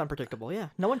Minnesota was unpredictable, yeah.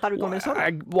 No one thought he would go to Minnesota.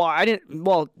 I didn't.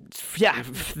 Well, yeah,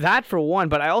 that for one.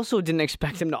 But I also didn't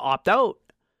expect him to opt out.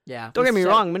 Yeah. Don't get me So-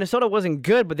 wrong. Minnesota wasn't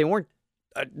good, but they weren't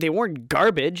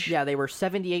garbage. Yeah, they were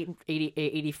 78,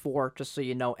 84, just so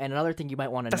you know. And another thing you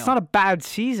might want to know. That's not a bad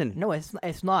season. No,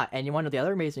 it's not. And you want to know the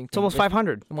other amazing thing? It's almost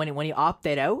 500. When he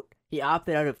opted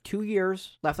out of 2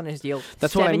 years left on his deal.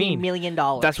 That's what I mean. $70 million.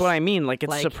 That's what I mean. Like,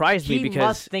 it surprised me because he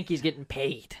must think he's getting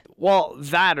paid. Well,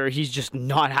 that or he's just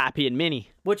not happy in Mini.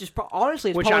 Which is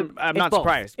honestly, it's Which probably, I'm it's not both.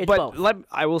 surprised. It's But both.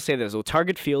 I will say this: though,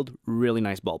 Target Field, really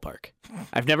nice ballpark.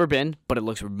 I've never been, but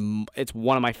it's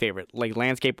one of my favorite. Like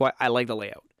landscape, I like the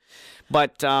layout.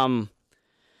 But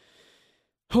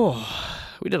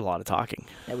we did a lot of talking.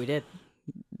 Yeah, we did.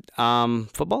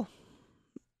 Football.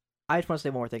 I just want to say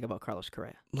one more thing about Carlos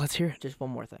Correa. Let's hear it. Just one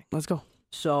more thing. Let's go.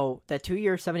 So that 2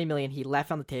 years, $70 million, he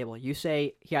left on the table. You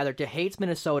say he either hates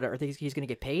Minnesota or thinks he's going to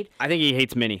get paid. I think he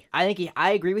hates Mini. I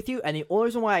agree with you, and the only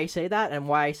reason why I say that and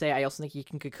why I say I also think he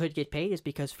could get paid is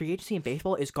because free agency in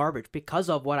baseball is garbage because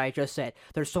of what I just said.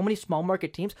 There's so many small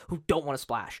market teams who don't want to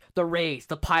splash. The Rays,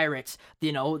 the Pirates,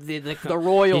 the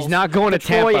Royals. He's not going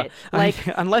Detroit. to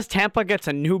Tampa. Unless Tampa gets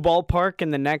a new ballpark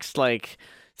in the next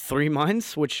 3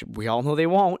 months, which we all know they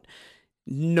won't.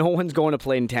 No one's going to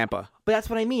play in Tampa. But that's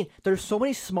what I mean. There's so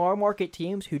many small market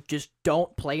teams who just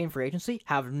don't play in free agency,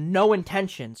 have no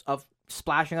intentions of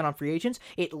splashing on free agents.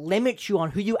 It limits you on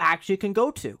who you actually can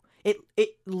go to. It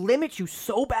limits you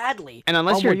so badly. And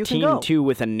unless on you're where a you can team go. too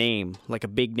with a name, like a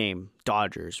big name,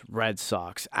 Dodgers, Red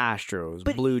Sox, Astros,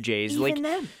 But Blue Jays, even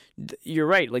them. You're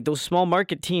right. Like those small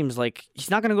market teams,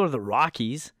 he's not going to go to the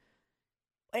Rockies.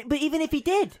 But even if he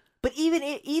did,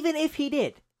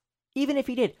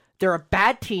 they're a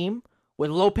bad team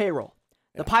with low payroll.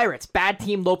 The Pirates, bad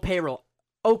team, low payroll.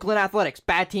 Oakland Athletics,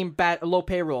 bad team, low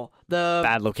payroll.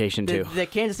 Bad location too. The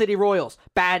Kansas City Royals,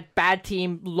 bad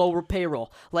team, lower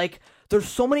payroll. Like, there's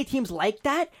so many teams like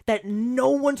that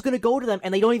no one's going to go to them,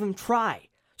 and they don't even try.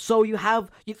 So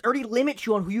it already limits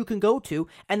you on who you can go to,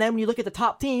 and then when you look at the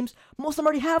top teams, most of them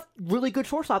already have really good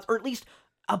shortstops, or at least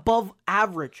above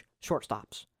average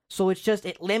shortstops. So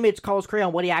it limits Carlos Correa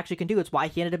on what he actually can do. It's why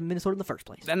he ended up in Minnesota in the first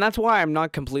place. And that's why I'm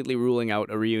not completely ruling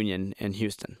out a reunion in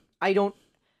Houston.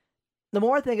 The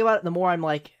more I think about it, the more I'm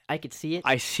like, I could see it.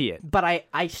 I see it. But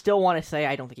I still want to say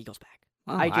I don't think he goes back.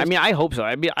 Oh, I hope so.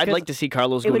 I'd like to see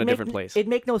Carlos go in a different place. It'd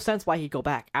make no sense why he'd go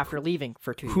back after leaving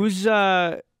for 2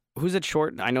 years. Who's at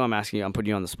short? I know I'm asking you. I'm putting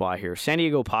you on the spot here. San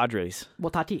Diego Padres.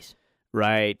 Well, Tatis.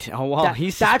 Right. Oh, well,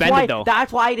 he's suspended, though.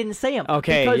 That's why I didn't say him.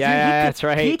 Okay, that's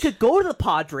right. He could go to the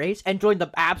Padres and join the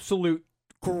absolute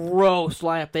gross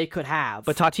lineup they could have.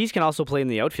 But Tatis can also play in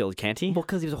the outfield, can't he? Well,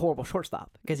 because he was a horrible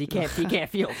shortstop. Because he can't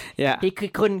field. Yeah. He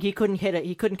couldn't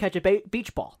catch a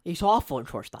beach ball. He's awful in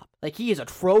shortstop. Like, he is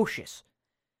atrocious.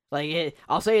 Like,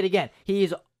 I'll say it again. He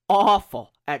is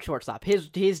awful at shortstop. His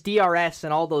DRS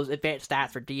and all those advanced stats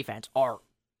for defense are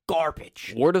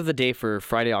garbage. Word of the day for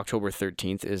Friday, October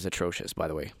 13th is atrocious, by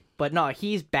the way. But no,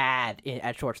 he's bad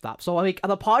at shortstop. So, I mean,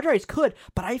 the Padres could,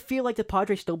 but I feel like the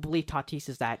Padres still believe Tatis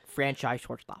is that franchise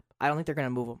shortstop. I don't think they're going to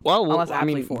move him. Well,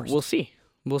 forced. We'll see.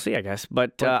 We'll see, I guess.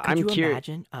 But I'm curious.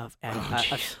 Could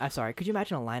you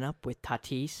imagine a lineup with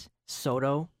Tatis,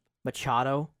 Soto,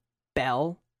 Machado,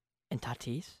 Bell, and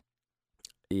Tatis?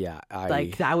 Yeah,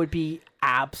 that would be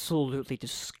absolutely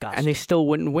disgusting. And they still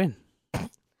wouldn't win.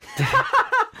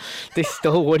 They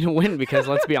still wouldn't win because,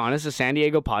 let's be honest, the San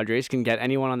Diego Padres can get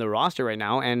anyone on the roster right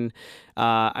now. And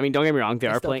don't get me wrong, they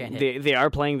are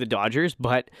playing the Dodgers,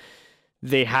 but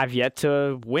they have yet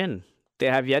to win. They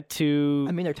have yet to.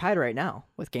 I mean, they're tied right now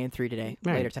with Game 3 today,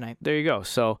 later tonight. There you go.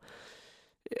 So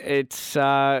it's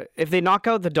if they knock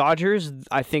out the Dodgers,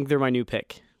 I think they're my new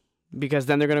pick. Because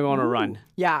then they're going to go on a run.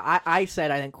 Yeah, I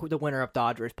said I think the winner of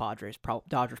Dodgers-Padres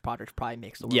probably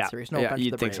makes the World Series. No offense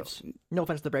to the Braves. So. No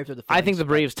offense to the Braves or the Phillies. I think the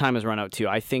Braves' time has run out too.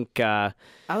 I think their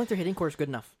hitting core is good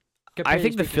enough. I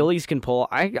think the Phillies can pull.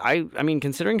 I mean,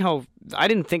 considering how I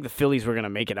didn't think the Phillies were going to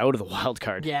make it out of the wild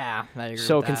card. Yeah, I agree.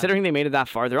 So with that. Considering they made it that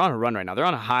far, they're on a run right now. They're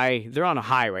on a high. They're on a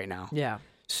high right now. Yeah.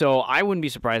 So I wouldn't be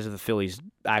surprised if the Phillies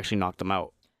actually knocked them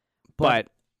out. But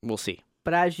we'll see.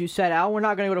 But as you said, Al, we're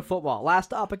not going to go to football. Last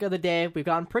topic of the day. We've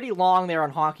gone pretty long there on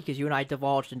hockey because you and I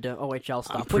divulged into OHL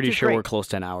stuff. I'm pretty sure great. We're close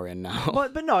to an hour in now.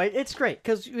 But no, it's great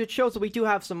because it shows that we do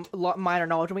have some minor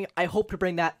knowledge. And I hope to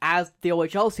bring that as the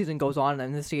OHL season goes on,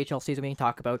 and the CHL season we can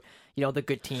talk about, the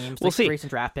good teams,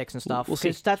 recent draft picks and stuff. We'll see.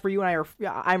 That's where you and I are.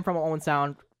 Yeah, I'm from Owen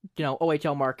Sound,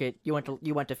 OHL market. You went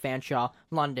to Fanshawe,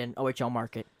 London, OHL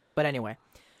market. But anyway,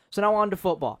 so now on to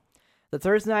football. The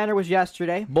Thursday Nighter was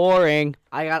yesterday. Boring.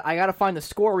 I got to find the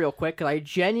score real quick because I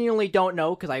genuinely don't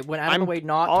know because I went out of the way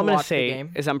not to watch the game. All I'm going to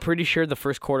say is I'm pretty sure the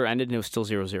first quarter ended and it was still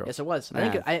 0-0. Yes, it was. I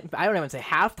think I don't even say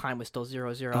halftime was still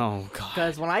 0-0. Oh, God.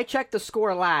 Because when I checked the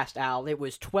score last, Al, it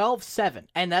was 12-7.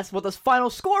 And that's what the final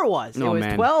score was. It was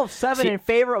 12-7 in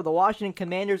favor of the Washington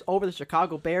Commanders over the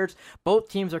Chicago Bears. Both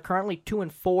teams are currently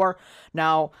 2-4.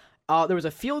 Now, there was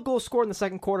a field goal scored in the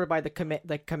second quarter by the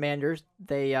Commanders.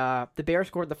 The Bears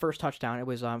scored the first touchdown. It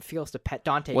was fields to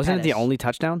Dante. Wasn't Pettis. it the only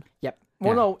touchdown? Yep.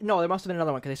 Well, no, there must have been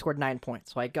another one because they scored 9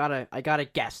 points. So I gotta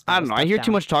guess. I don't know. I hear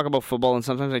too much talk about football, and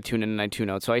sometimes I tune in and I tune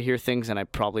out. So I hear things and I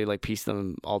probably piece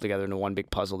them all together into one big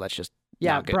puzzle. That's just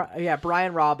not good.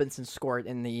 Brian Robinson scored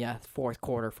in the fourth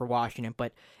quarter for Washington.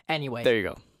 But anyway, there you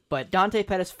go. But Dante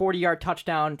Pettis 40-yard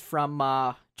touchdown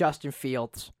from Justin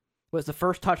Fields was the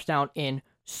first touchdown in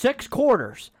 6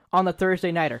 quarters on the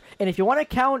Thursday Nighter. And if you want to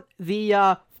count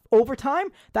the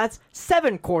overtime, that's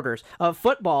 7 quarters of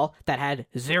football that had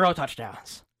 0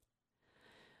 touchdowns.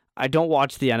 I don't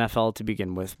watch the NFL to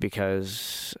begin with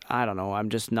because, I don't know, I'm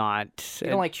just not... You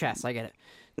don't like chess, I get it.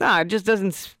 Nah, it just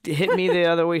doesn't hit me the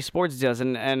other way sports does.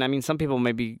 And I mean, some people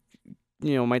maybe,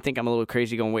 might think I'm a little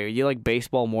crazy going, wait, you like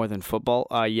baseball more than football?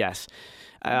 Yes.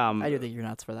 I do think you're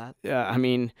nuts for that. I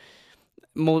mean...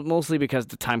 Mostly because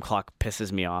the time clock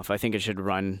pisses me off. I think it should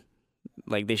run,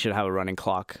 they should have a running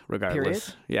clock regardless.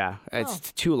 Period? Yeah,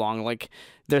 it's too long.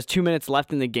 There's 2 minutes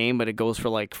left in the game, but it goes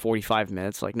for 45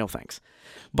 minutes. No thanks.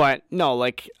 But no,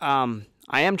 I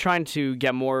am trying to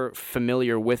get more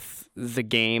familiar with the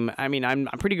game. I mean, I'm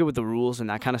pretty good with the rules and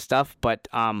that kind of stuff, but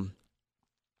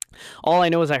all I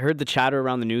know is I heard the chatter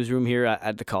around the newsroom here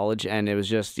at the college, and it was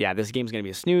just, this game's going to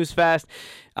be a snooze fest.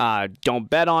 Don't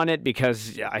bet on it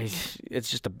because it's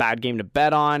just a bad game to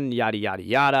bet on, yada, yada,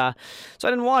 yada. So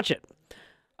I didn't watch it.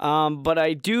 But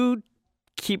I do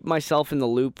keep myself in the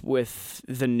loop with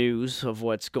the news of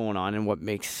what's going on and what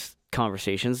makes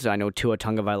conversations. I know Tua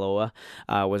Tagovailoa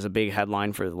was a big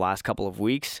headline for the last couple of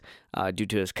weeks due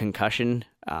to his concussion.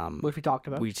 Which we talked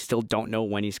about. We still don't know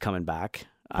when he's coming back.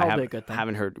 Probably a good thing.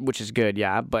 Haven't heard, which is good,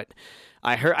 yeah. But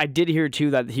I did hear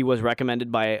too that he was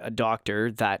recommended by a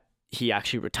doctor that he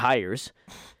actually retires.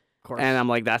 Of course. And I'm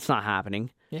like, that's not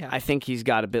happening. Yeah. I think he's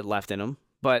got a bit left in him.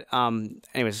 But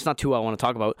anyways, it's not Tua I want to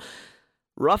talk about.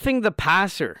 Roughing the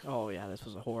passer. Oh yeah, this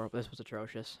was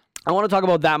atrocious. I want to talk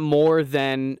about that more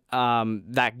than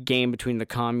that game between the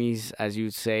commies, as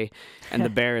you'd say, and the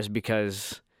Bears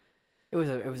because it was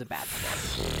a bad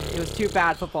football game. It was two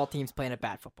bad football teams playing a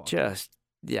bad football game.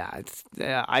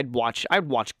 I'd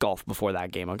watch golf before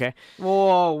that game, okay?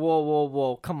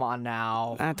 Whoa, come on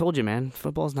now. I told you, man,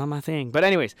 football's not my thing. But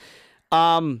anyways,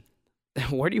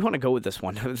 where do you want to go with this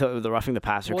one, the roughing the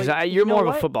passer? Because you're more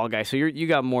of a football guy, so you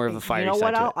got more of a fiery side to it. You know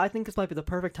what, Al? I think this might be the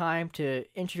perfect time to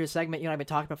introduce a segment you and I have been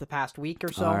talking about for the past week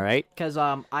or so. All right. Because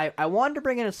I wanted to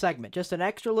bring in a segment, just an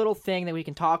extra little thing that we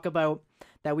can talk about,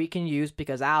 that we can use,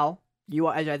 because Al,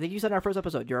 I think you said in our first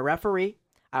episode, you're a referee.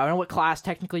 I don't know what class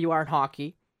technically you are in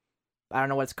hockey. I don't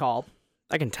know what it's called.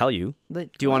 I can tell you. Do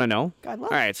you want to know? God love.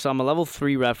 All right, so I'm a level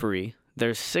 3 referee.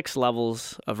 There's 6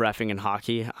 levels of reffing in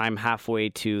hockey. I'm halfway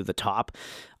to the top.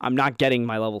 I'm not getting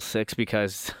my level 6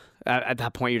 because at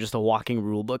that point you're just a walking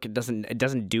rule book. It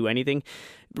doesn't do anything.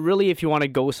 Really, if you want to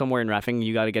go somewhere in reffing,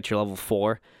 you got to get your level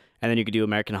 4, and then you could do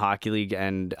American Hockey League,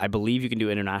 and I believe you can do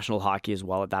international hockey as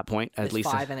well at that point. At least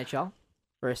 5 NHL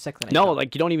or a 6 NHL. No,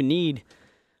 like you don't even need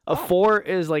a 4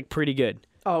 is like pretty good.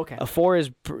 Oh, okay. A 4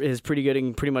 is pretty good and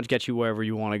can pretty much get you wherever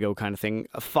you want to go, kind of thing.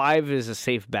 A 5 is a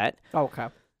safe bet. Okay.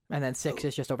 And then 6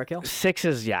 is just overkill? 6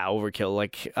 is, overkill.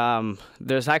 Like,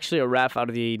 there's actually a ref out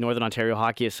of the Northern Ontario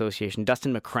Hockey Association,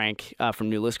 Dustin McCrank from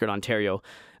New Liskeard, Ontario,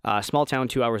 small town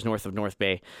 2 hours north of North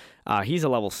Bay. He's a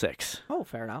level 6. Oh,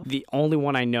 fair enough. The only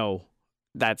one I know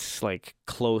that's, like,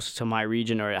 close to my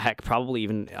region, or heck, probably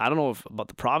even, I don't know about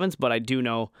the province, but I do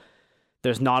know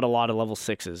there's not a lot of level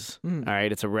 6s. All right,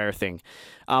 it's a rare thing.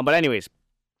 But anyways,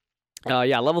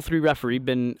 level 3 referee.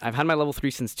 I've had my level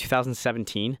 3 since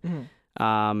 2017.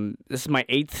 This is my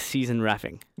 8th season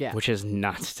reffing, which is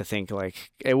nuts to think.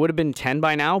 Like, it would have been 10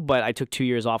 by now, but I took 2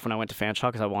 years off when I went to Fanshawe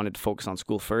because I wanted to focus on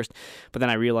school first. But then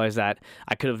I realized that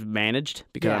I could have managed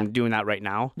because I'm doing that right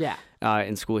now.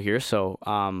 In school here. So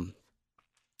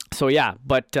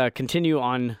continue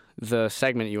on the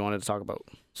segment you wanted to talk about.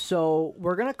 So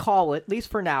we're going to call it, at least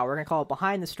for now, we're going to call it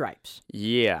Behind the Stripes.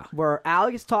 Yeah. Where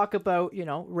Alex talk about,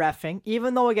 reffing,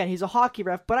 even though, again, he's a hockey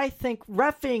ref, but I think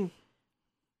reffing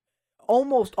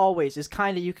almost always is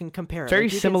kind of, you can compare it. Very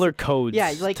similar codes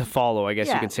to follow, I guess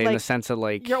you can say, in the sense of,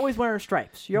 like, you're always wearing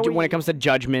stripes. When it comes to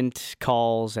judgment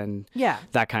calls and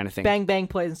that kind of thing. Bang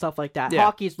plays and stuff like that.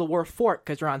 Hockey is the worst for it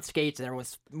because you're on skates and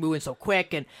everyone's moving so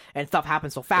quick and stuff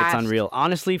happens so fast. It's unreal.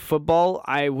 Honestly, football,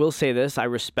 I will say this, I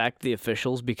respect the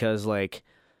officials because, like,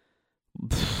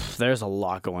 there's a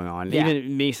lot going on.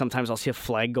 Even me, sometimes I'll see a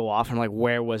flag go off and I'm like,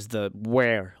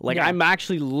 where? Like, I'm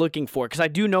actually looking for it because I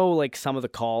do know, like, some of the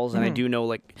calls and I do know,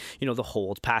 like, the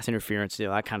holds, pass interference,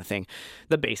 that kind of thing.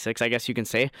 The basics, I guess you can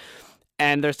say.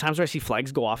 And there's times where I see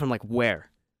flags go off and I'm like, where?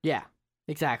 Yeah,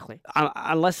 exactly.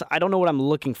 Unless I don't know what I'm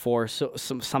looking for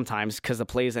sometimes because the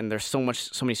plays and there's so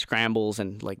many scrambles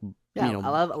and, like,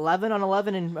 11 on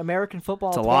 11 in American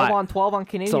football, 12 on 12 on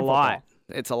Canadian football.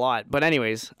 It's a lot. But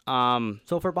anyways,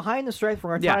 so for Behind the Stripes,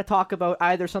 we're going to try to talk about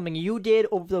either something you did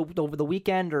over the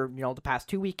weekend or, the past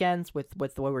 2 weekends with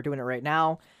the way we're doing it right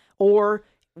now, or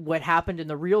what happened in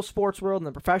the real sports world, in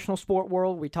the professional sport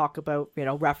world. We talk about,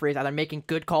 referees either making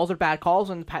good calls or bad calls,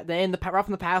 and in the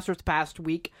roughing the passers the past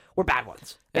week were bad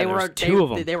ones. They were two of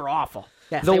them. They were awful.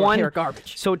 Yes, they were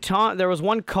garbage. So there was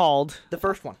one called. The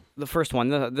first one.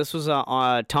 This was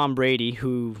Tom Brady,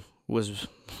 who was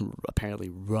apparently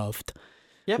roughed.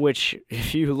 Yep. Which,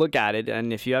 if you look at it,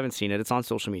 and if you haven't seen it, it's on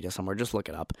social media somewhere. Just look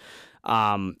it up.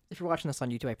 If you're watching this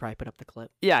on YouTube, I probably put up the clip.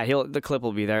 Yeah, the clip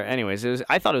will be there. Anyways,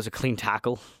 I thought it was a clean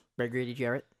tackle. By Grady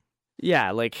Jarrett?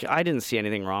 Yeah, like, I didn't see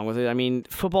anything wrong with it. I mean,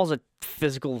 football's a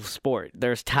physical sport.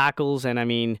 There's tackles, and I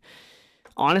mean,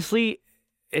 honestly,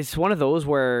 it's one of those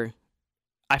where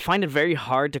I find it very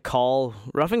hard to call.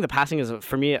 Roughing the passing is,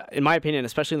 for me, in my opinion,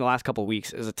 especially in the last couple of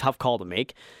weeks, is a tough call to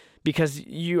make because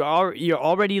you're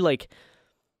already, like,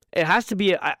 it has to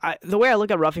be, the way I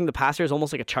look at roughing the passer is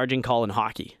almost like a charging call in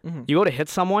hockey. Mm-hmm. You go to hit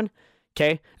someone,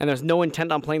 okay, and there's no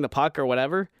intent on playing the puck or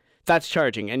whatever, that's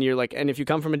charging. And you're like, and if you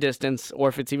come from a distance, or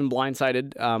if it's even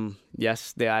blindsided,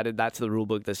 yes, they added that to the rule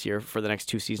book this year for the next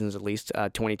 2 seasons at least,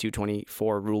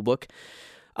 22-24 rule book.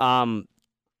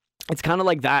 It's kind of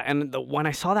like that. And when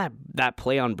I saw that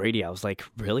play on Brady, I was like,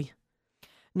 really?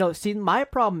 No, see, my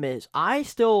problem is I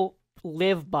still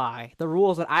live by the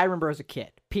rules that I remember as a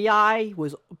kid.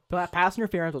 Pass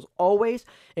interference was always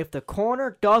if the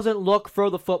corner doesn't look for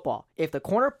the football. If the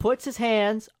corner puts his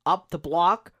hands up to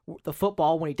block the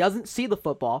football when he doesn't see the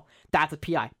football, that's a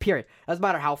PI, period. Doesn't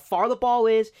matter how far the ball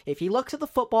is. If he looks at the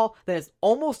football, then it's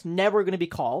almost never going to be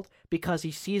called because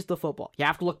he sees the football. You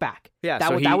have to look back. Yeah,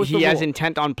 that was he the has rule.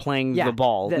 intent on playing the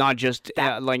ball, not just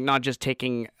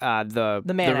taking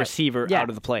the receiver out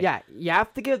of the play. Yeah, you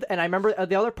have to give, and I remember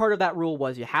the other part of that rule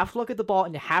was you have to look at the ball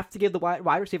and you have to give the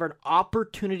wide receiver an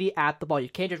opportunity at the ball. You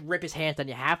can't just rip his hands down.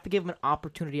 You have to give him an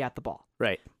opportunity at the ball.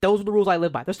 Right. Those are the rules I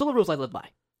live by. They're still the rules I live by.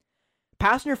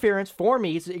 Pass interference, for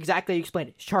me, is exactly how you explained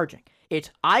it. It's charging. It's,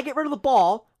 I get rid of the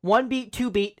ball, 1 beat, 2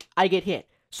 beat, I get hit.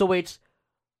 So it's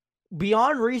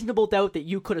beyond reasonable doubt that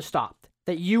you could have stopped,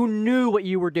 that you knew what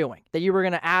you were doing, that you were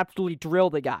going to absolutely drill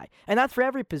the guy. And that's for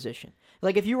every position.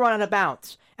 Like if you run out of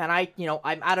bounds, and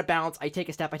I'm out of bounds, I take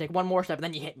a step, I take one more step, and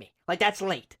then you hit me. Like that's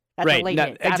late. That's right. a late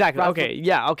hit. Exactly. Okay.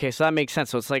 Yeah. Okay. So that makes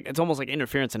sense. So it's almost like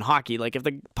interference in hockey. Like if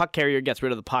the puck carrier gets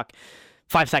rid of the puck,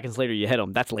 5 seconds later you hit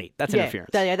him. That's late. That's interference.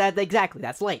 Exactly.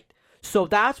 That's late. So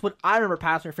that's what I remember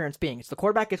pass interference being. It's the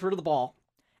quarterback gets rid of the ball,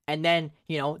 and then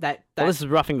well, this is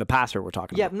roughing the passer we're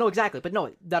talking about. Yeah. No. Exactly. But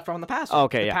no, that's from the passer.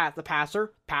 Okay. The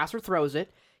passer throws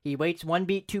it. He waits 1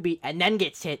 beat, 2 beat, and then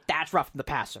gets hit. That's roughing the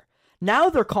passer. Now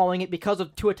they're calling it because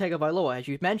of Tua Tagovailoa, as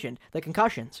you mentioned, the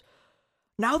concussions.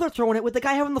 Now they're throwing it with the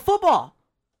guy having the football.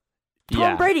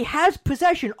 Tom Brady has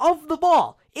possession of the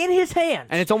ball in his hands.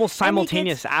 And it's almost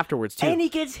simultaneous afterwards, too. And he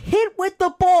gets hit with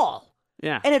the ball.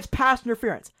 Yeah. And it's pass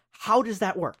interference. How does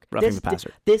that work? Roughing the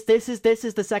passer. This is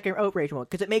the second outrage one,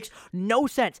 because it makes no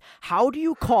sense. How do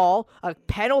you call a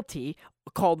penalty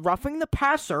called roughing the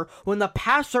passer when the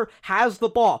passer has the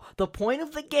ball? The point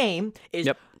of the game is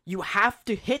you have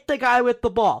to hit the guy with the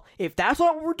ball. If that's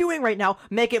what we're doing right now,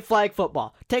 make it flag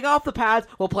football. Take off the pads,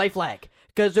 we'll play flag.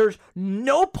 Because there's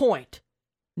no point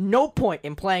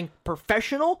in playing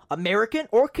professional American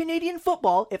or Canadian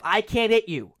football if I can't hit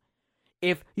you.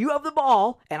 If you have the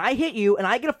ball and I hit you and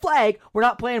I get a flag, we're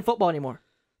not playing football anymore.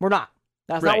 We're not.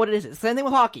 That's not what it is. It's the same thing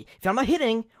with hockey. If I'm not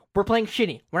hitting, we're playing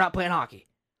shitty. We're not playing hockey.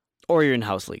 Or you're in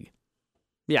house league.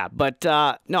 Yeah, but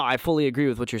no, I fully agree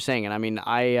with what you're saying. And I mean,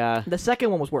 the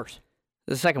second one was worse.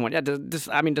 The second one,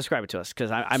 describe it to us,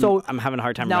 because I'm having a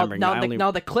hard time remembering.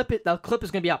 Now the clip is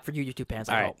going to be up for you YouTube fans,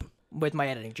 I hope, with my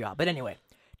editing job. But anyway,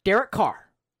 Derek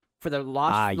Carr for the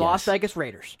Las Vegas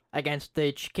Raiders against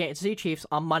the Kansas City Chiefs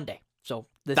on Monday. So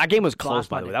that game was close,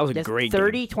 by the way. That was a great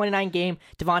 30-29 game.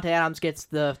 Devontae Adams gets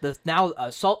the now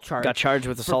assault charge. Got charged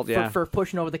with assault, for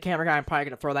pushing over the camera guy. I'm probably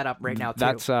going to throw that up right now, too.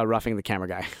 That's roughing the camera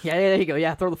guy. Yeah, there you go.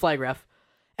 Yeah, throw the flag, ref.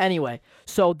 Anyway,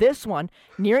 so this one,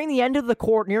 nearing the end of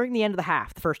the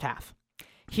half, the first half,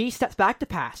 he steps back to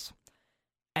pass,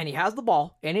 and he has the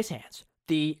ball in his hands.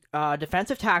 The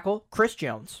defensive tackle, Chris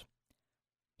Jones,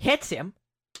 hits him,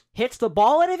 hits the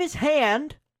ball out of his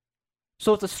hand,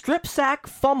 so it's a strip sack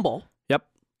fumble. Yep.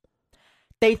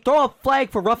 They throw a flag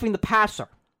for roughing the passer.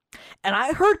 And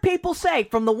I heard people say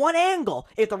from the one angle,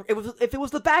 if it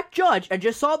was the back judge and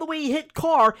just saw the way he hit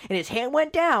Carr and his hand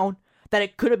went down, that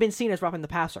it could have been seen as roughing the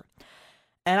passer.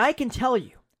 And I can tell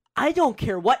you, I don't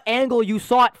care what angle you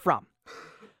saw it from.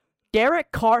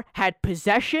 Derek Carr had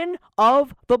possession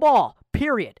of the ball,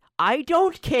 period. I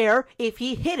don't care if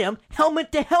he hit him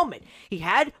helmet to helmet. He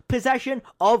had possession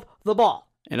of the ball.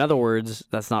 In other words,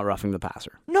 that's not roughing the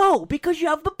passer. No, because you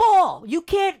have the ball. You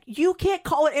can't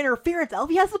call it interference if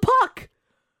he has the puck.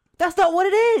 That's not what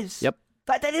it is. Yep.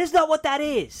 That is not what that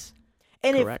is.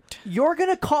 And correct. If you're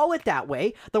going to call it that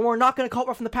way, then we're not going to call it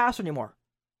roughing the passer anymore.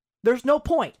 There's no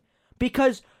point.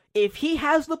 Because if he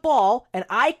has the ball and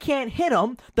I can't hit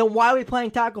him, then why are we playing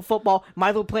tackle football? Might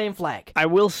as well be playing flag. I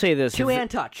will say this.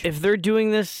 Two-hand touch. If they're doing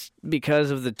this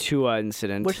because of the Tua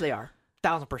incident. Which they are.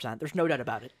 1,000%. There's no doubt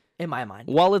about it, in my mind.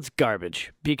 Well, it's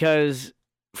garbage. Because,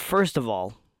 first of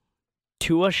all,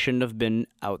 Tua shouldn't have been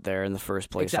out there in the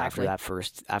first place after that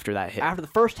hit. After the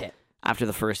first hit. After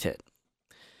the first hit.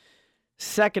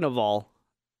 Second of all,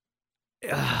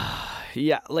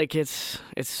 it's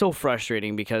so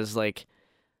frustrating because,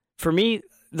 for me,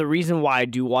 the reason why I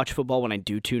do watch football when I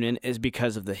do tune in is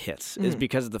because of the hits, is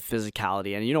because of the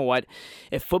physicality. And you know what?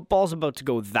 If football's about to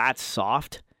go that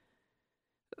soft,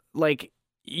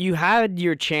 you had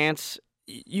your chance,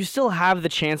 you still have the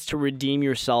chance to redeem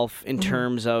yourself in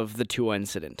terms of the Tua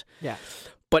incident. Yeah.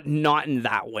 But not in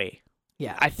that way.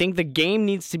 Yeah. I think the game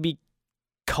needs to be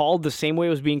called the same way it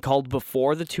was being called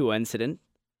before the Tua incident.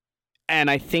 And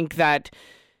I think that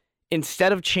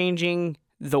instead of changing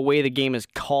the way the game is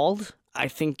called, I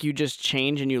think you just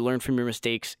change and you learn from your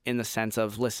mistakes in the sense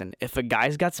of, listen, if a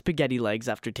guy's got spaghetti legs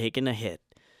after taking a hit,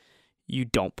 you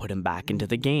don't put him back into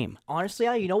the game. Honestly,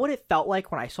 you know what it felt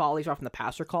like when I saw all these roughing the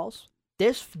passer calls?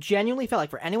 This genuinely felt like,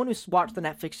 for anyone who's watched the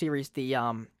Netflix series, I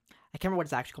can't remember what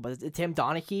it's actually called, but it's Tim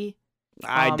Donaghy.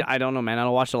 I don't know, man. I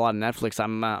don't watch a lot of Netflix.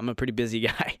 I'm a pretty busy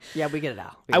guy. Yeah, we get it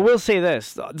out. I will say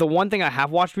this. The one thing I have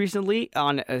watched recently,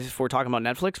 if we're talking about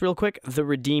Netflix real quick, The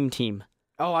Redeem Team.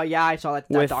 Oh, yeah, I saw that.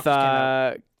 With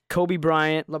Kobe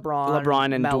Bryant,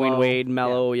 LeBron and Melo. Dwayne Wade,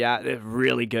 Melo. Yeah, they're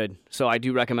really good. So I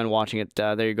do recommend watching it.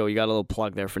 There you go. You got a little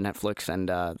plug there for Netflix and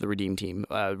The Redeem Team.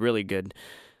 Really good.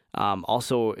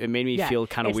 Also, it made me feel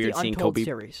kind of weird seeing Kobe.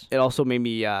 Series. It also made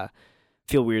me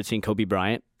feel weird seeing Kobe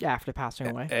Bryant. Yeah, after passing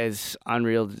away. It's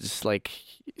unreal, just like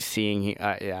seeing.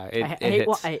 It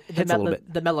hits a little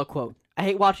bit. The Melo quote. I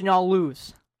hate watching y'all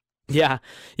lose. Yeah.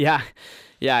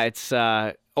 It's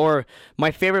or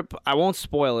my favorite. I won't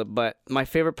spoil it, but my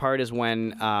favorite part is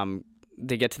when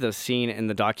they get to the scene in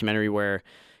the documentary where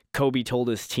Kobe told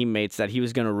his teammates that he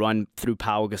was going to run through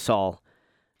Pau Gasol.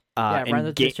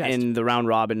 In the round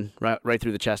robin, right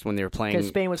through the chest when they were playing. Because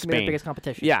Spain was going to be the biggest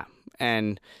competition. Yeah,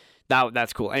 and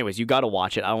that's cool. Anyways, you got to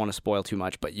watch it. I don't want to spoil too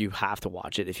much, but you have to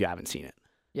watch it if you haven't seen it.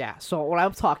 Yeah. So what I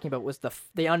was talking about was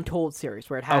the Untold series,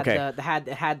 where it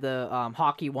had the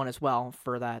hockey one as well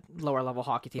for that lower level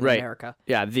hockey team in America.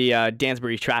 Yeah, the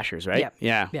Dansbury Trashers, right?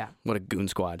 Yeah. What a goon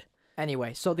squad.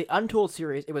 Anyway, so the Untold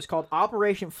series, it was called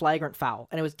Operation Flagrant Foul,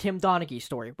 and it was Tim Donaghy's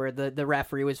story, where the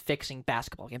referee was fixing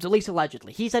basketball games, at least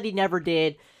allegedly. He said he never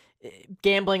did.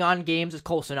 Gambling on games is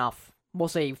close enough. We'll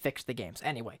say he fixed the games.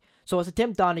 Anyway, so it's a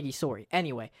Tim Donaghy story.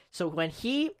 Anyway, so when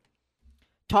he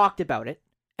talked about it,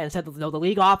 and said, no, the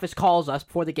league office calls us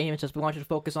before the game and says, we want you to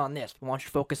focus on this, we want you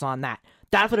to focus on that.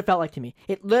 That's what it felt like to me.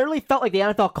 It literally felt like the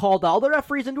NFL called all the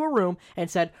referees into a room and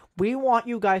said, we want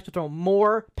you guys to throw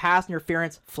more pass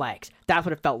interference flags. That's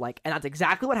what it felt like. And that's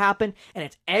exactly what happened. And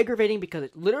it's aggravating because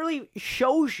it literally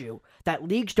shows you that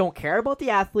leagues don't care about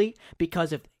the athlete,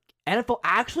 because if NFL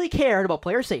actually cared about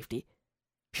player safety,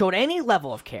 showed any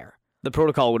level of care, the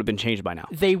protocol would have been changed by now.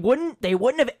 They wouldn't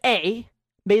have made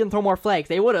them throw more flags.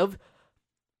 They would have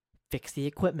fix the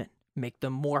equipment, make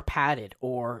them more padded,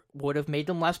 or would have made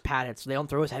them less padded so they don't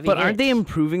throw as heavy. But aren't they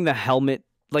improving the helmet,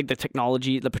 like the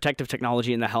technology, the protective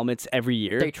technology in the helmets every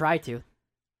year? They try to.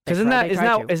 Because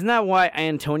isn't that why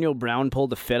Antonio Brown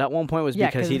pulled the fit at one point? Was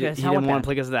because he didn't want to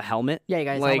play because of the helmet? Yeah, he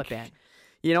got his helmet banned.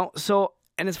 You know, so,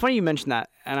 and it's funny you mentioned that,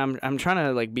 and I'm trying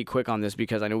to like be quick on this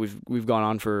because I know we've gone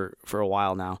on for a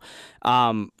while now.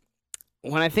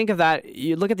 When I think of that,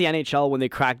 you look at the NHL when they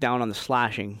crack down on the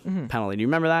slashing penalty. Do you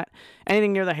remember that?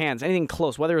 Anything near the hands, anything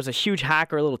close, whether it was a huge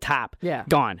hack or a little tap,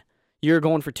 gone. You're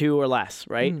going for 2 or less,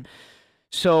 right?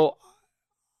 So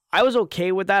I was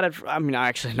okay with that.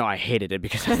 I hated it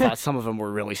because I thought some of them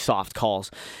were really soft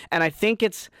calls. And I think the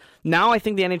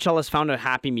NHL has found a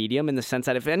happy medium in the sense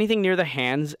that if anything near the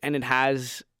hands and it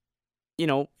has,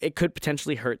 it could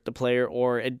potentially hurt the player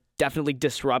or it definitely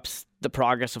disrupts the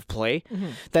progress of play,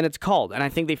 then it's called. And I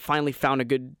think they finally found a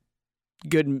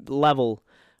good level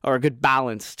or a good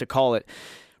balance to call it.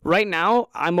 Right now,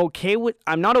 I'm not okay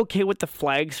with the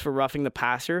flags for roughing the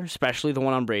passer, especially the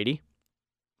one on Brady.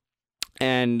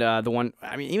 And the one,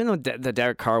 even though the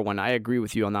Derek Carr one, I agree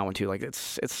with you on that one too. Like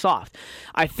it's soft.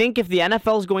 I think if the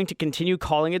NFL is going to continue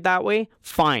calling it that way,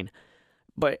 fine.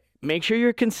 But make sure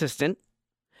you're consistent.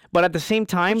 But at the same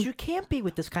time, but you can't be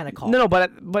with this kind of call. No, but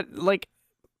like,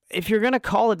 if you're gonna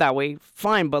call it that way,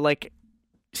 fine. But like,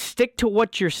 stick to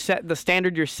what the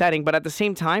standard you're setting. But at the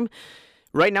same time,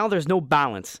 right now there's no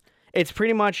balance. It's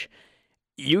pretty much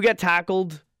you get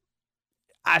tackled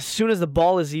as soon as the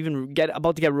ball is even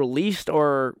about to get released,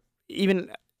 or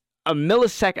even a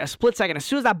split second. As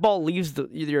soon as that ball leaves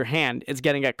your hand, it's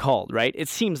getting called. Right? It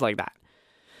seems like that.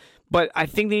 But I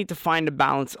think they need to find a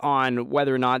balance on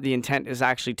whether or not the intent is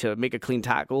actually to make a clean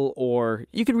tackle, or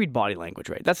you can read body language,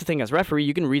 right? That's the thing. As a referee,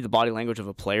 you can read the body language of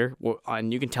a player,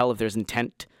 and you can tell if there's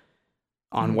intent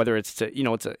on whether it's to,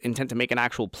 it's an intent to make an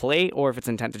actual play or if it's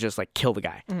intent to just like kill the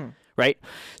guy, right?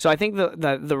 So I think the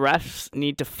refs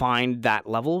need to find that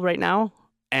level right now,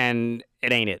 and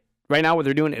it ain't it. Right now, what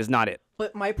they're doing is not it.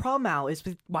 But my problem now is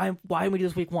why didn't we do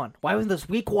this week 1? Why wasn't this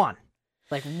week 1?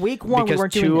 Like week 1, we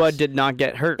weren't doing this. Because Tua did not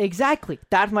get hurt. Exactly.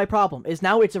 That's my problem. Is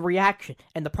now it's a reaction,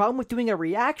 and the problem with doing a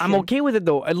reaction. I'm okay with it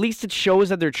though. At least it shows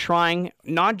that they're trying,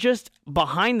 not just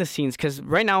behind the scenes. Because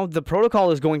right now the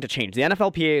protocol is going to change. The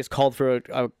NFLPA has called for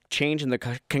a change in the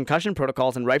concussion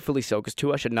protocols, and rightfully so, because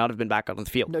Tua should not have been back out on the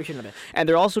field. No, he shouldn't have been. And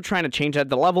they're also trying to change at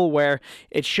the level where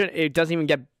it doesn't even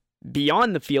get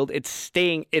beyond the field, it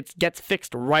gets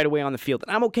fixed right away on the field.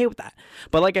 And I'm okay with that.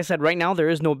 But like I said, right now there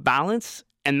is no balance,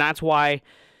 and that's why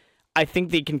I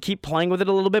think they can keep playing with it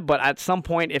a little bit, but at some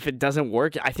point, if it doesn't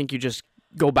work, I think you just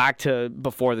go back to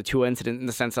before the Tua incident in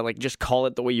the sense that, like, just call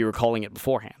it the way you were calling it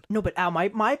beforehand. No, but Al,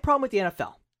 my problem with the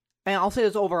NFL, and I'll say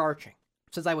this overarching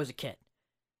since I was a kid,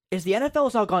 is the NFL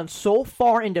has now gone so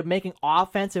far into making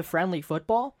offensive-friendly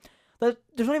football that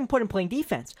there's not even point in playing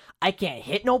defense. I can't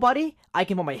hit nobody. I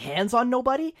can put my hands on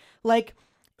nobody. Like,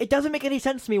 it doesn't make any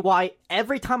sense to me why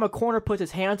every time a corner puts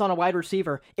his hands on a wide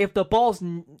receiver, if the ball's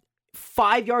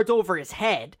 5 yards over his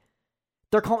head,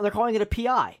 they're calling it a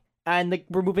PI, and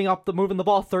we're moving the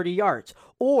ball 30 yards.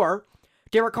 Or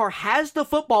Derek Carr has the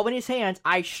football in his hands,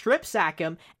 I strip sack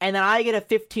him, and then I get a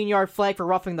 15-yard flag for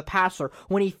roughing the passer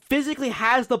when he physically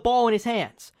has the ball in his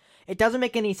hands. It doesn't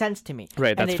make any sense to me.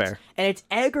 Right, that's fair. And it's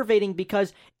aggravating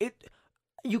because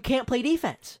you can't play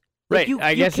defense. Right,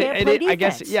 I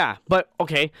guess, yeah, but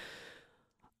okay.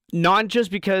 Not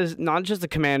just the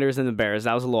Commanders and the Bears,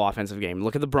 that was a low offensive game.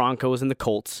 Look at the Broncos and the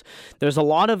Colts. There's a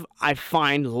lot of, I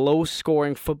find,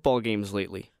 low-scoring football games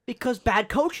lately. Because bad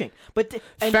coaching.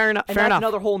 Fair enough.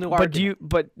 Another whole new argument.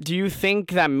 But do you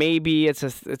think that maybe it's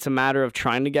a matter of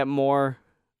trying to get more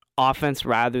offense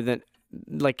rather than,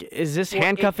 like, is this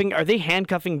handcuffing? Are they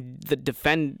handcuffing the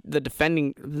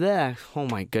defending? Oh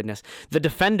my goodness, the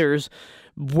defenders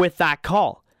with that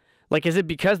call? Like, is it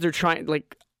because they're trying?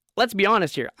 Like, let's be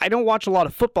honest here. I don't watch a lot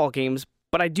of football games,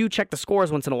 but I do check the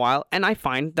scores once in a while, and I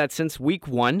find that since week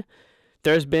 1,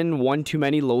 there's been one too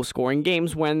many low-scoring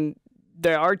games when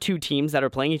there are two teams that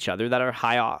are playing each other that are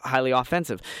highly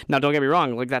offensive. Now, don't get me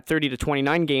wrong, like that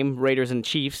 30-29 game, Raiders and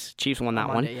Chiefs won that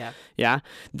one. Yeah,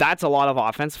 that's a lot of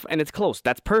offense, and it's close.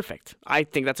 That's perfect. I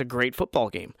think that's a great football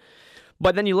game.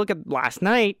 But then you look at last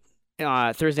night,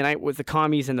 Thursday night with the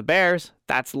Commies and the Bears,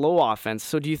 that's low offense.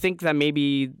 So do you think that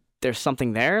maybe there's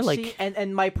something there? Like, see,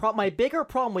 and my bigger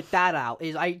problem with that, Al,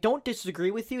 is I don't disagree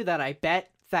with you that I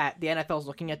bet that the NFL is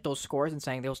looking at those scores and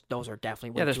saying those are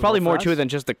definitely there's probably more to it than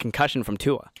just the concussion from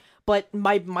Tua. But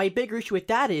my bigger issue with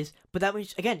that is, that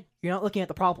means, again, you're not looking at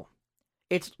the problem.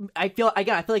 I feel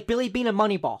like Billy Bean and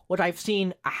Moneyball, which I've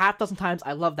seen a half dozen times.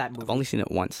 I love that movie. I've only seen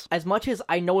it once. As much as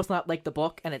I know it's not like the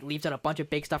book and it leaves out a bunch of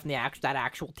big stuff in that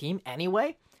actual team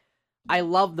anyway, I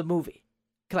love the movie.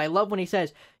 Because I love when he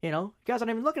says, you guys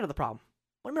aren't even looking at the problem.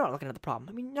 What do you mean not looking at the problem?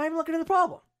 I mean, you're not even looking at the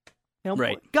problem.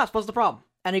 Right. Gus, what's the problem?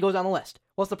 And he goes down the list.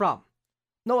 What's the problem?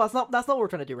 No, that's not what we're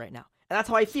trying to do right now. And that's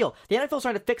how I feel. The NFL's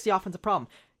trying to fix the offensive problem.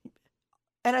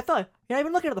 And I thought, you're not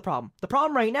even looking at the problem. The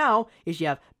problem right now is you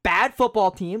have bad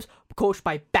football teams coached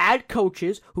by bad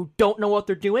coaches who don't know what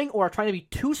they're doing or are trying to be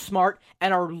too smart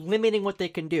and are limiting what they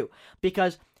can do.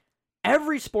 Because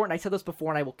every sport, and I said this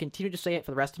before and I will continue to say it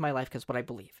for the rest of my life because it's what I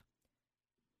believe.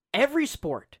 Every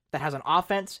sport that has an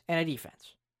offense and a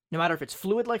defense, no matter if it's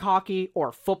fluid like hockey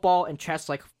or football and chess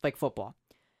like football,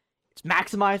 it's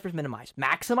maximize versus minimize.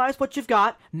 Maximize what you've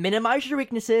got, minimize your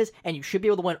weaknesses, and you should be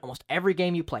able to win almost every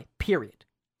game you play, period.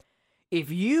 If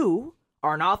you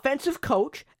are an offensive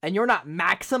coach and you're not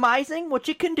maximizing what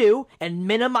you can do and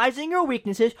minimizing your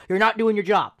weaknesses, you're not doing your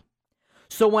job.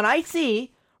 So when I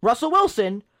see Russell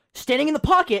Wilson standing in the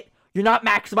pocket, you're not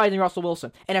maximizing Russell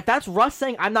Wilson. And if that's Russ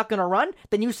saying, I'm not going to run,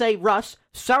 then you say, Russ,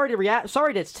 sorry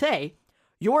to say,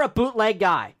 you're a bootleg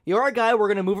guy. You're a guy we're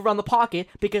going to move around the pocket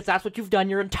because that's what you've done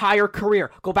your entire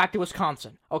career. Go back to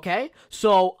Wisconsin, okay?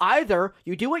 So either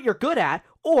you do what you're good at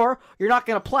or you're not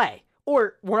going to play.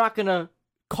 Or we're going to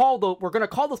call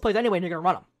those plays anyway and you're going to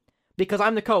run them. Because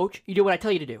I'm the coach, you do what I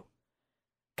tell you to do.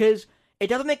 Because it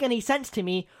doesn't make any sense to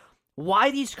me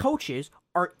why these coaches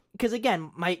are, because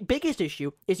again, my biggest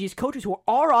issue is these coaches who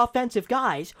are offensive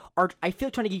guys are, I feel,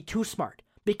 trying to get too smart.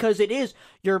 Because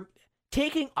you're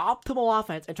taking optimal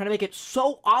offense and trying to make it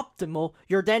so optimal,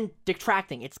 you're then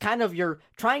detracting. It's kind of, you're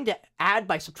trying to add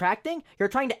by subtracting, you're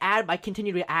trying to add by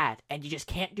continuing to add, and you just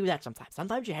can't do that sometimes.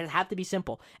 Sometimes you have to be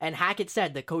simple. And Hackett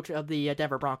said, the coach of the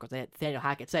Denver Broncos, Nathaniel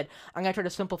Hackett said, I'm going to try to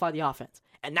simplify the offense.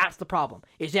 And that's the problem,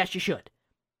 is yes, you should.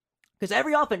 Because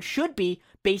every offense should be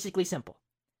basically simple.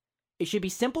 It should be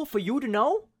simple for you to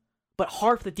know, but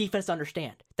hard for the defense to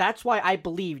understand. That's why I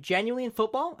believe genuinely in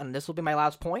football, and this will be my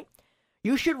last point,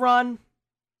 you should run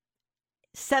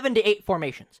 7 to 8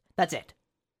 formations. That's it.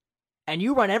 And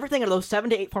you run everything out of those 7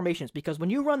 to 8 formations, because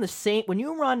when you run the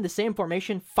same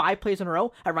formation 5 plays in a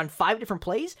row and run 5 different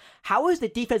plays, how is the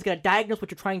defense going to diagnose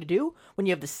what you're trying to do when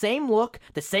you have the same look,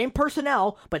 the same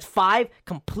personnel, but it's 5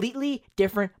 completely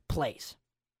different plays?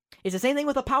 It's the same thing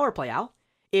with a power play, Al.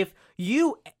 If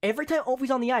you, every time Ovi's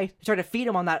on the ice, you start to feed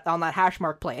him on that hash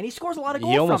mark play, and he scores a lot of goals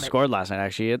from it. He almost scored last night,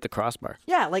 actually, at the crossbar.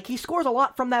 Yeah, like he scores a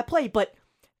lot from that play, but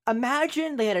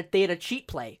Imagine they had a cheat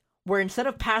play where instead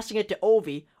of passing it to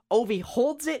Ovi, Ovi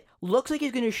holds it, looks like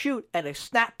he's going to shoot, and a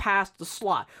snap past the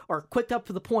slot or quick up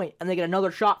to the point, and they get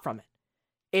another shot from it.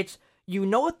 It's you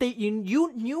know what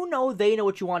you know they know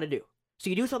what you want to do, so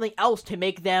you do something else to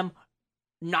make them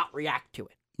not react to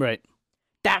it. Right.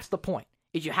 That's the point.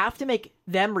 Is you have to make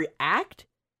them react.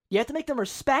 You have to make them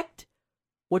respect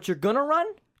what you're gonna run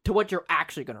to what you're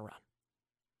actually gonna run.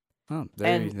 Oh,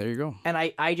 there you go. And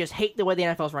I just hate the way the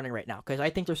NFL is running right now because I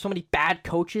think there's so many bad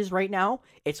coaches right now.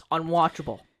 It's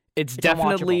unwatchable. It's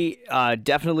definitely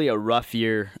a rough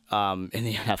year in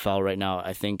the NFL right now.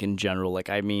 I think in general, like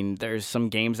I mean, there's a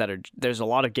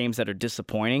lot of games that are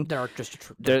disappointing. They're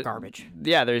just they're garbage.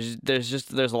 Yeah, there's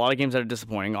a lot of games that are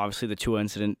disappointing. Obviously, the Tua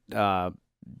incident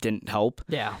didn't help.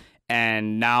 Yeah,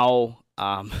 and now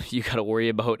you got to worry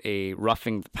about a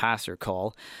roughing the passer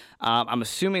call. I'm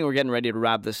assuming we're getting ready to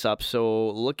wrap this up. So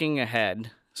looking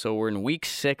ahead, so we're in week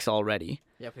 6 already.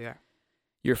 Yep, we are.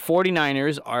 Your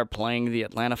 49ers are playing the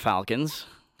Atlanta Falcons.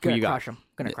 Gonna crush them.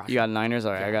 You got Niners?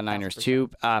 All right, I got Niners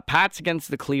too. Pats against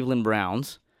the Cleveland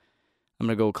Browns. I'm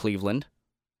going to go Cleveland.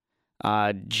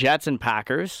 Jets and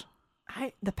Packers.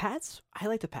 The Pats? I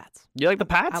like the Pats. You like the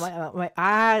Pats?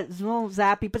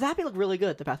 Zappy. But Zappy looked really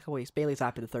good the past couple weeks. Bailey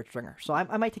Zappy, the third stringer. So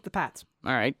I might take the Pats.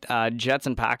 All right. Jets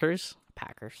and Packers.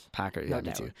 Packers, yeah,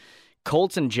 me too.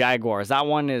 Colts and Jaguars. That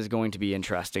one is going to be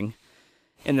interesting.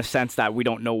 In the sense that we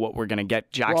don't know what we're going to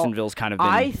get. Jacksonville's kind of been...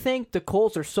 I think the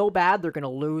Colts are so bad, they're going to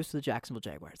lose to the Jacksonville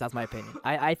Jaguars. That's my opinion.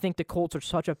 I think the Colts are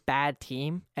such a bad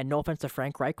team, and no offense to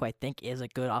Frank Reich, who I think is a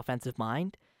good offensive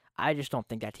mind. I just don't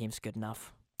think that team's good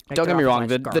enough. Don't get me wrong.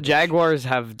 The Jaguars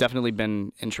have definitely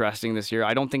been interesting this year.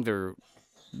 I don't think they're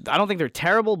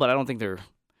terrible, but I don't think they're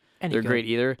great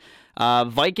either.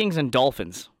 Vikings and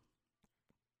Dolphins.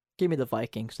 Give me the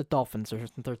Vikings. The Dolphins are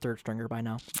their third stringer by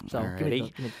now. So give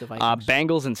me the Vikings.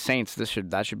 Bengals and Saints. That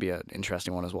should be an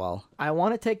interesting one as well. I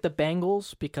want to take the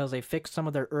Bengals because they fixed some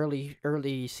of their early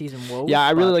season woes. Yeah,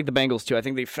 I really like the Bengals too. I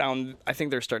think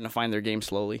they're starting to find their game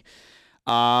slowly.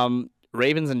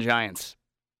 Ravens and Giants.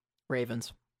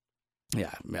 Ravens.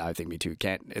 Yeah, I think me too.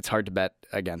 It's hard to bet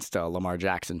against Lamar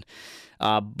Jackson.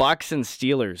 Bucks and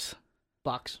Steelers.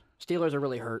 Bucks. Steelers are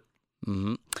really hurt.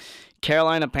 Mm-hmm.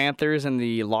 Carolina Panthers and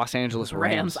the Los Angeles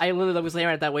Rams. I literally was laying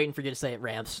right at that waiting for you to say it.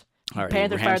 Rams. All right,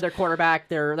 Panthers fired their quarterback.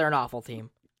 They're an awful team.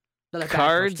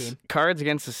 Cards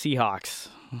against the Seahawks.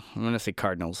 I'm gonna say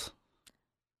Cardinals.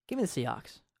 Give me the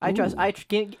Seahawks.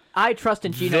 I trust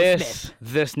in Geno Smith.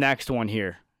 This next one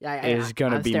here is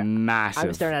gonna be massive.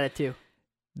 I'm staring at it too.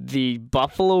 The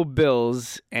Buffalo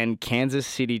Bills and Kansas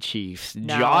City Chiefs.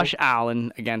 Josh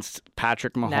Allen against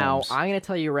Patrick Mahomes. Now, I'm going to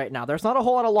tell you right now, there's not a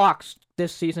whole lot of locks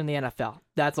this season in the NFL.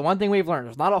 That's the one thing we've learned.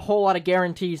 There's not a whole lot of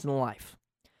guarantees in life.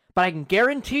 But I can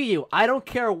guarantee you, I don't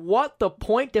care what the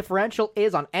point differential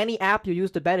is on any app you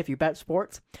use to bet if you bet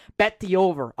sports, bet the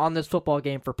over on this football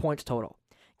game for points total.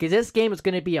 Because this game is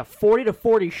going to be a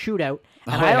 40-40 shootout.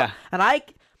 And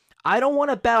I don't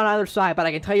want to bet on either side, but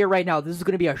I can tell you right now, this is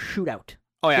going to be a shootout.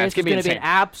 Oh yeah, it's going to be an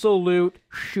absolute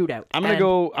shootout. I'm gonna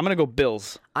go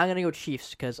Bills. I'm gonna go Chiefs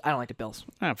because I don't like the Bills.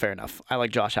 Fair enough. I like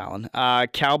Josh Allen.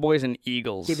 Cowboys and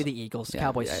Eagles. Give me the Eagles.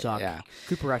 Cowboys suck. Yeah.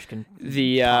 Cooper Rush can.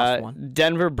 The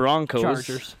Denver Broncos.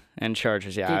 Chargers. And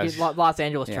Chargers. Yeah. Los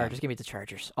Angeles Chargers. Give me the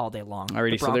Chargers all day long.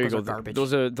 Alrighty, so there you go. Garbage.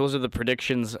 Those are the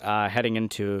predictions heading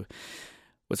into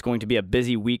what's going to be a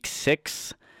busy week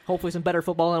 6. Hopefully some better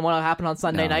football than what happened on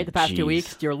Sunday night the past 2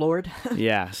 weeks, dear Lord.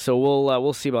 Yeah, so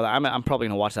we'll see about that. I'm probably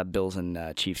going to watch that Bills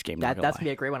and Chiefs game. That's going to be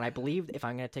a great one. I believe if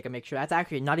I'm going to take a make sure, that's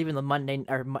actually not even the Monday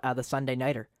or the Sunday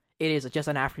nighter. It is just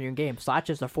an afternoon game. So that's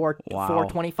just a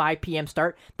 4:25 p.m.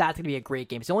 start. That's going to be a great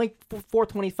game. It's only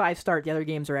 4:25 start. The other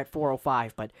games are at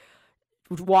 4:05. But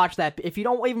watch that. If you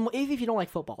don't like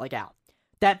football, like Al.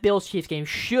 That Bills-Chiefs game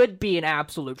should be an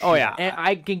absolute shootout. Oh, yeah. And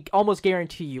I can almost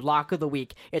guarantee you, lock of the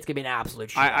week, it's going to be an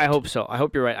absolute shootout. I hope so. I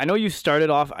hope you're right. I know you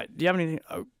started off. Do you have anything?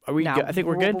 Are we good? I think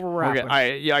we're good? We're good. All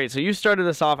right. Yeah, all right. So you started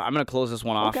this off. I'm going to close this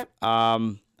one off. Okay.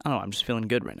 I don't know. I'm just feeling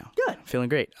good right now. Good. Feeling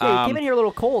great. Yeah, you came in here a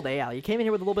little cold, Al. You came in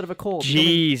here with a little bit of a cold.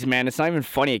 Jeez, man. It's not even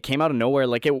funny. It came out of nowhere.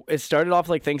 Like it started off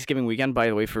like Thanksgiving weekend, by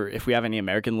the way, for if we have any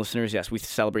American listeners. Yes, we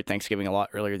celebrate Thanksgiving a lot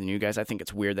earlier than you guys. I think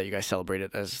it's weird that you guys celebrate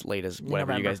it as late as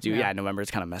whatever you guys do. Yeah, November is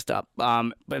kind of messed up.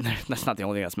 But that's not the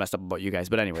only thing that's messed up about you guys.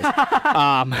 But anyways.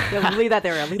 Yeah, we'll leave that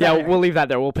there. We'll leave that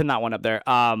there. We'll pin that one up there.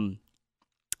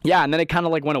 Yeah, and then it kind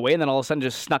of like went away, and then all of a sudden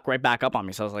just snuck right back up on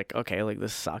me. So I was like, okay, like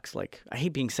this sucks. Like I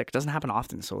hate being sick. It doesn't happen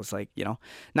often, so it's like, now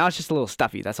it's just a little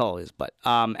stuffy. That's all it is. But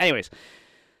anyways,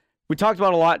 we talked a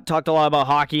lot about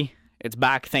hockey. It's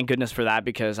back. Thank goodness for that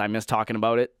because I miss talking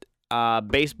about it.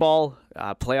 Baseball,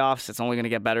 playoffs, it's only going to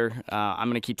get better. I'm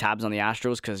going to keep tabs on the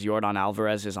Astros because Yordan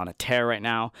Alvarez is on a tear right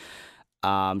now.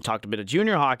 Talked a bit of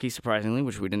junior hockey, surprisingly,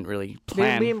 which we didn't really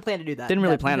plan. We didn't plan to do that. Didn't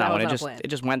really plan that one. was It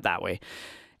just went that way.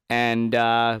 And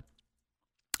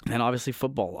obviously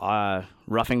football,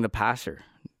 roughing the passer.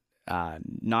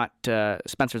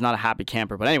 Spencer's not a happy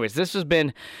camper. But anyways, it's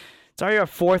already our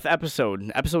 4th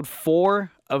episode. Episode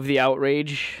 4 of The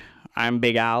Outrage. I'm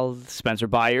Big Al, Spencer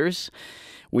Byers.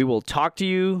 We will talk to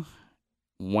you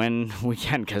when we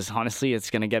can, because honestly, it's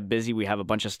going to get busy. We have a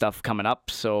bunch of stuff coming up,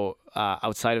 so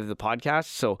outside of the podcast.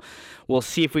 So we'll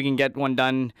see if we can get one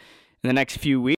done in the next few weeks.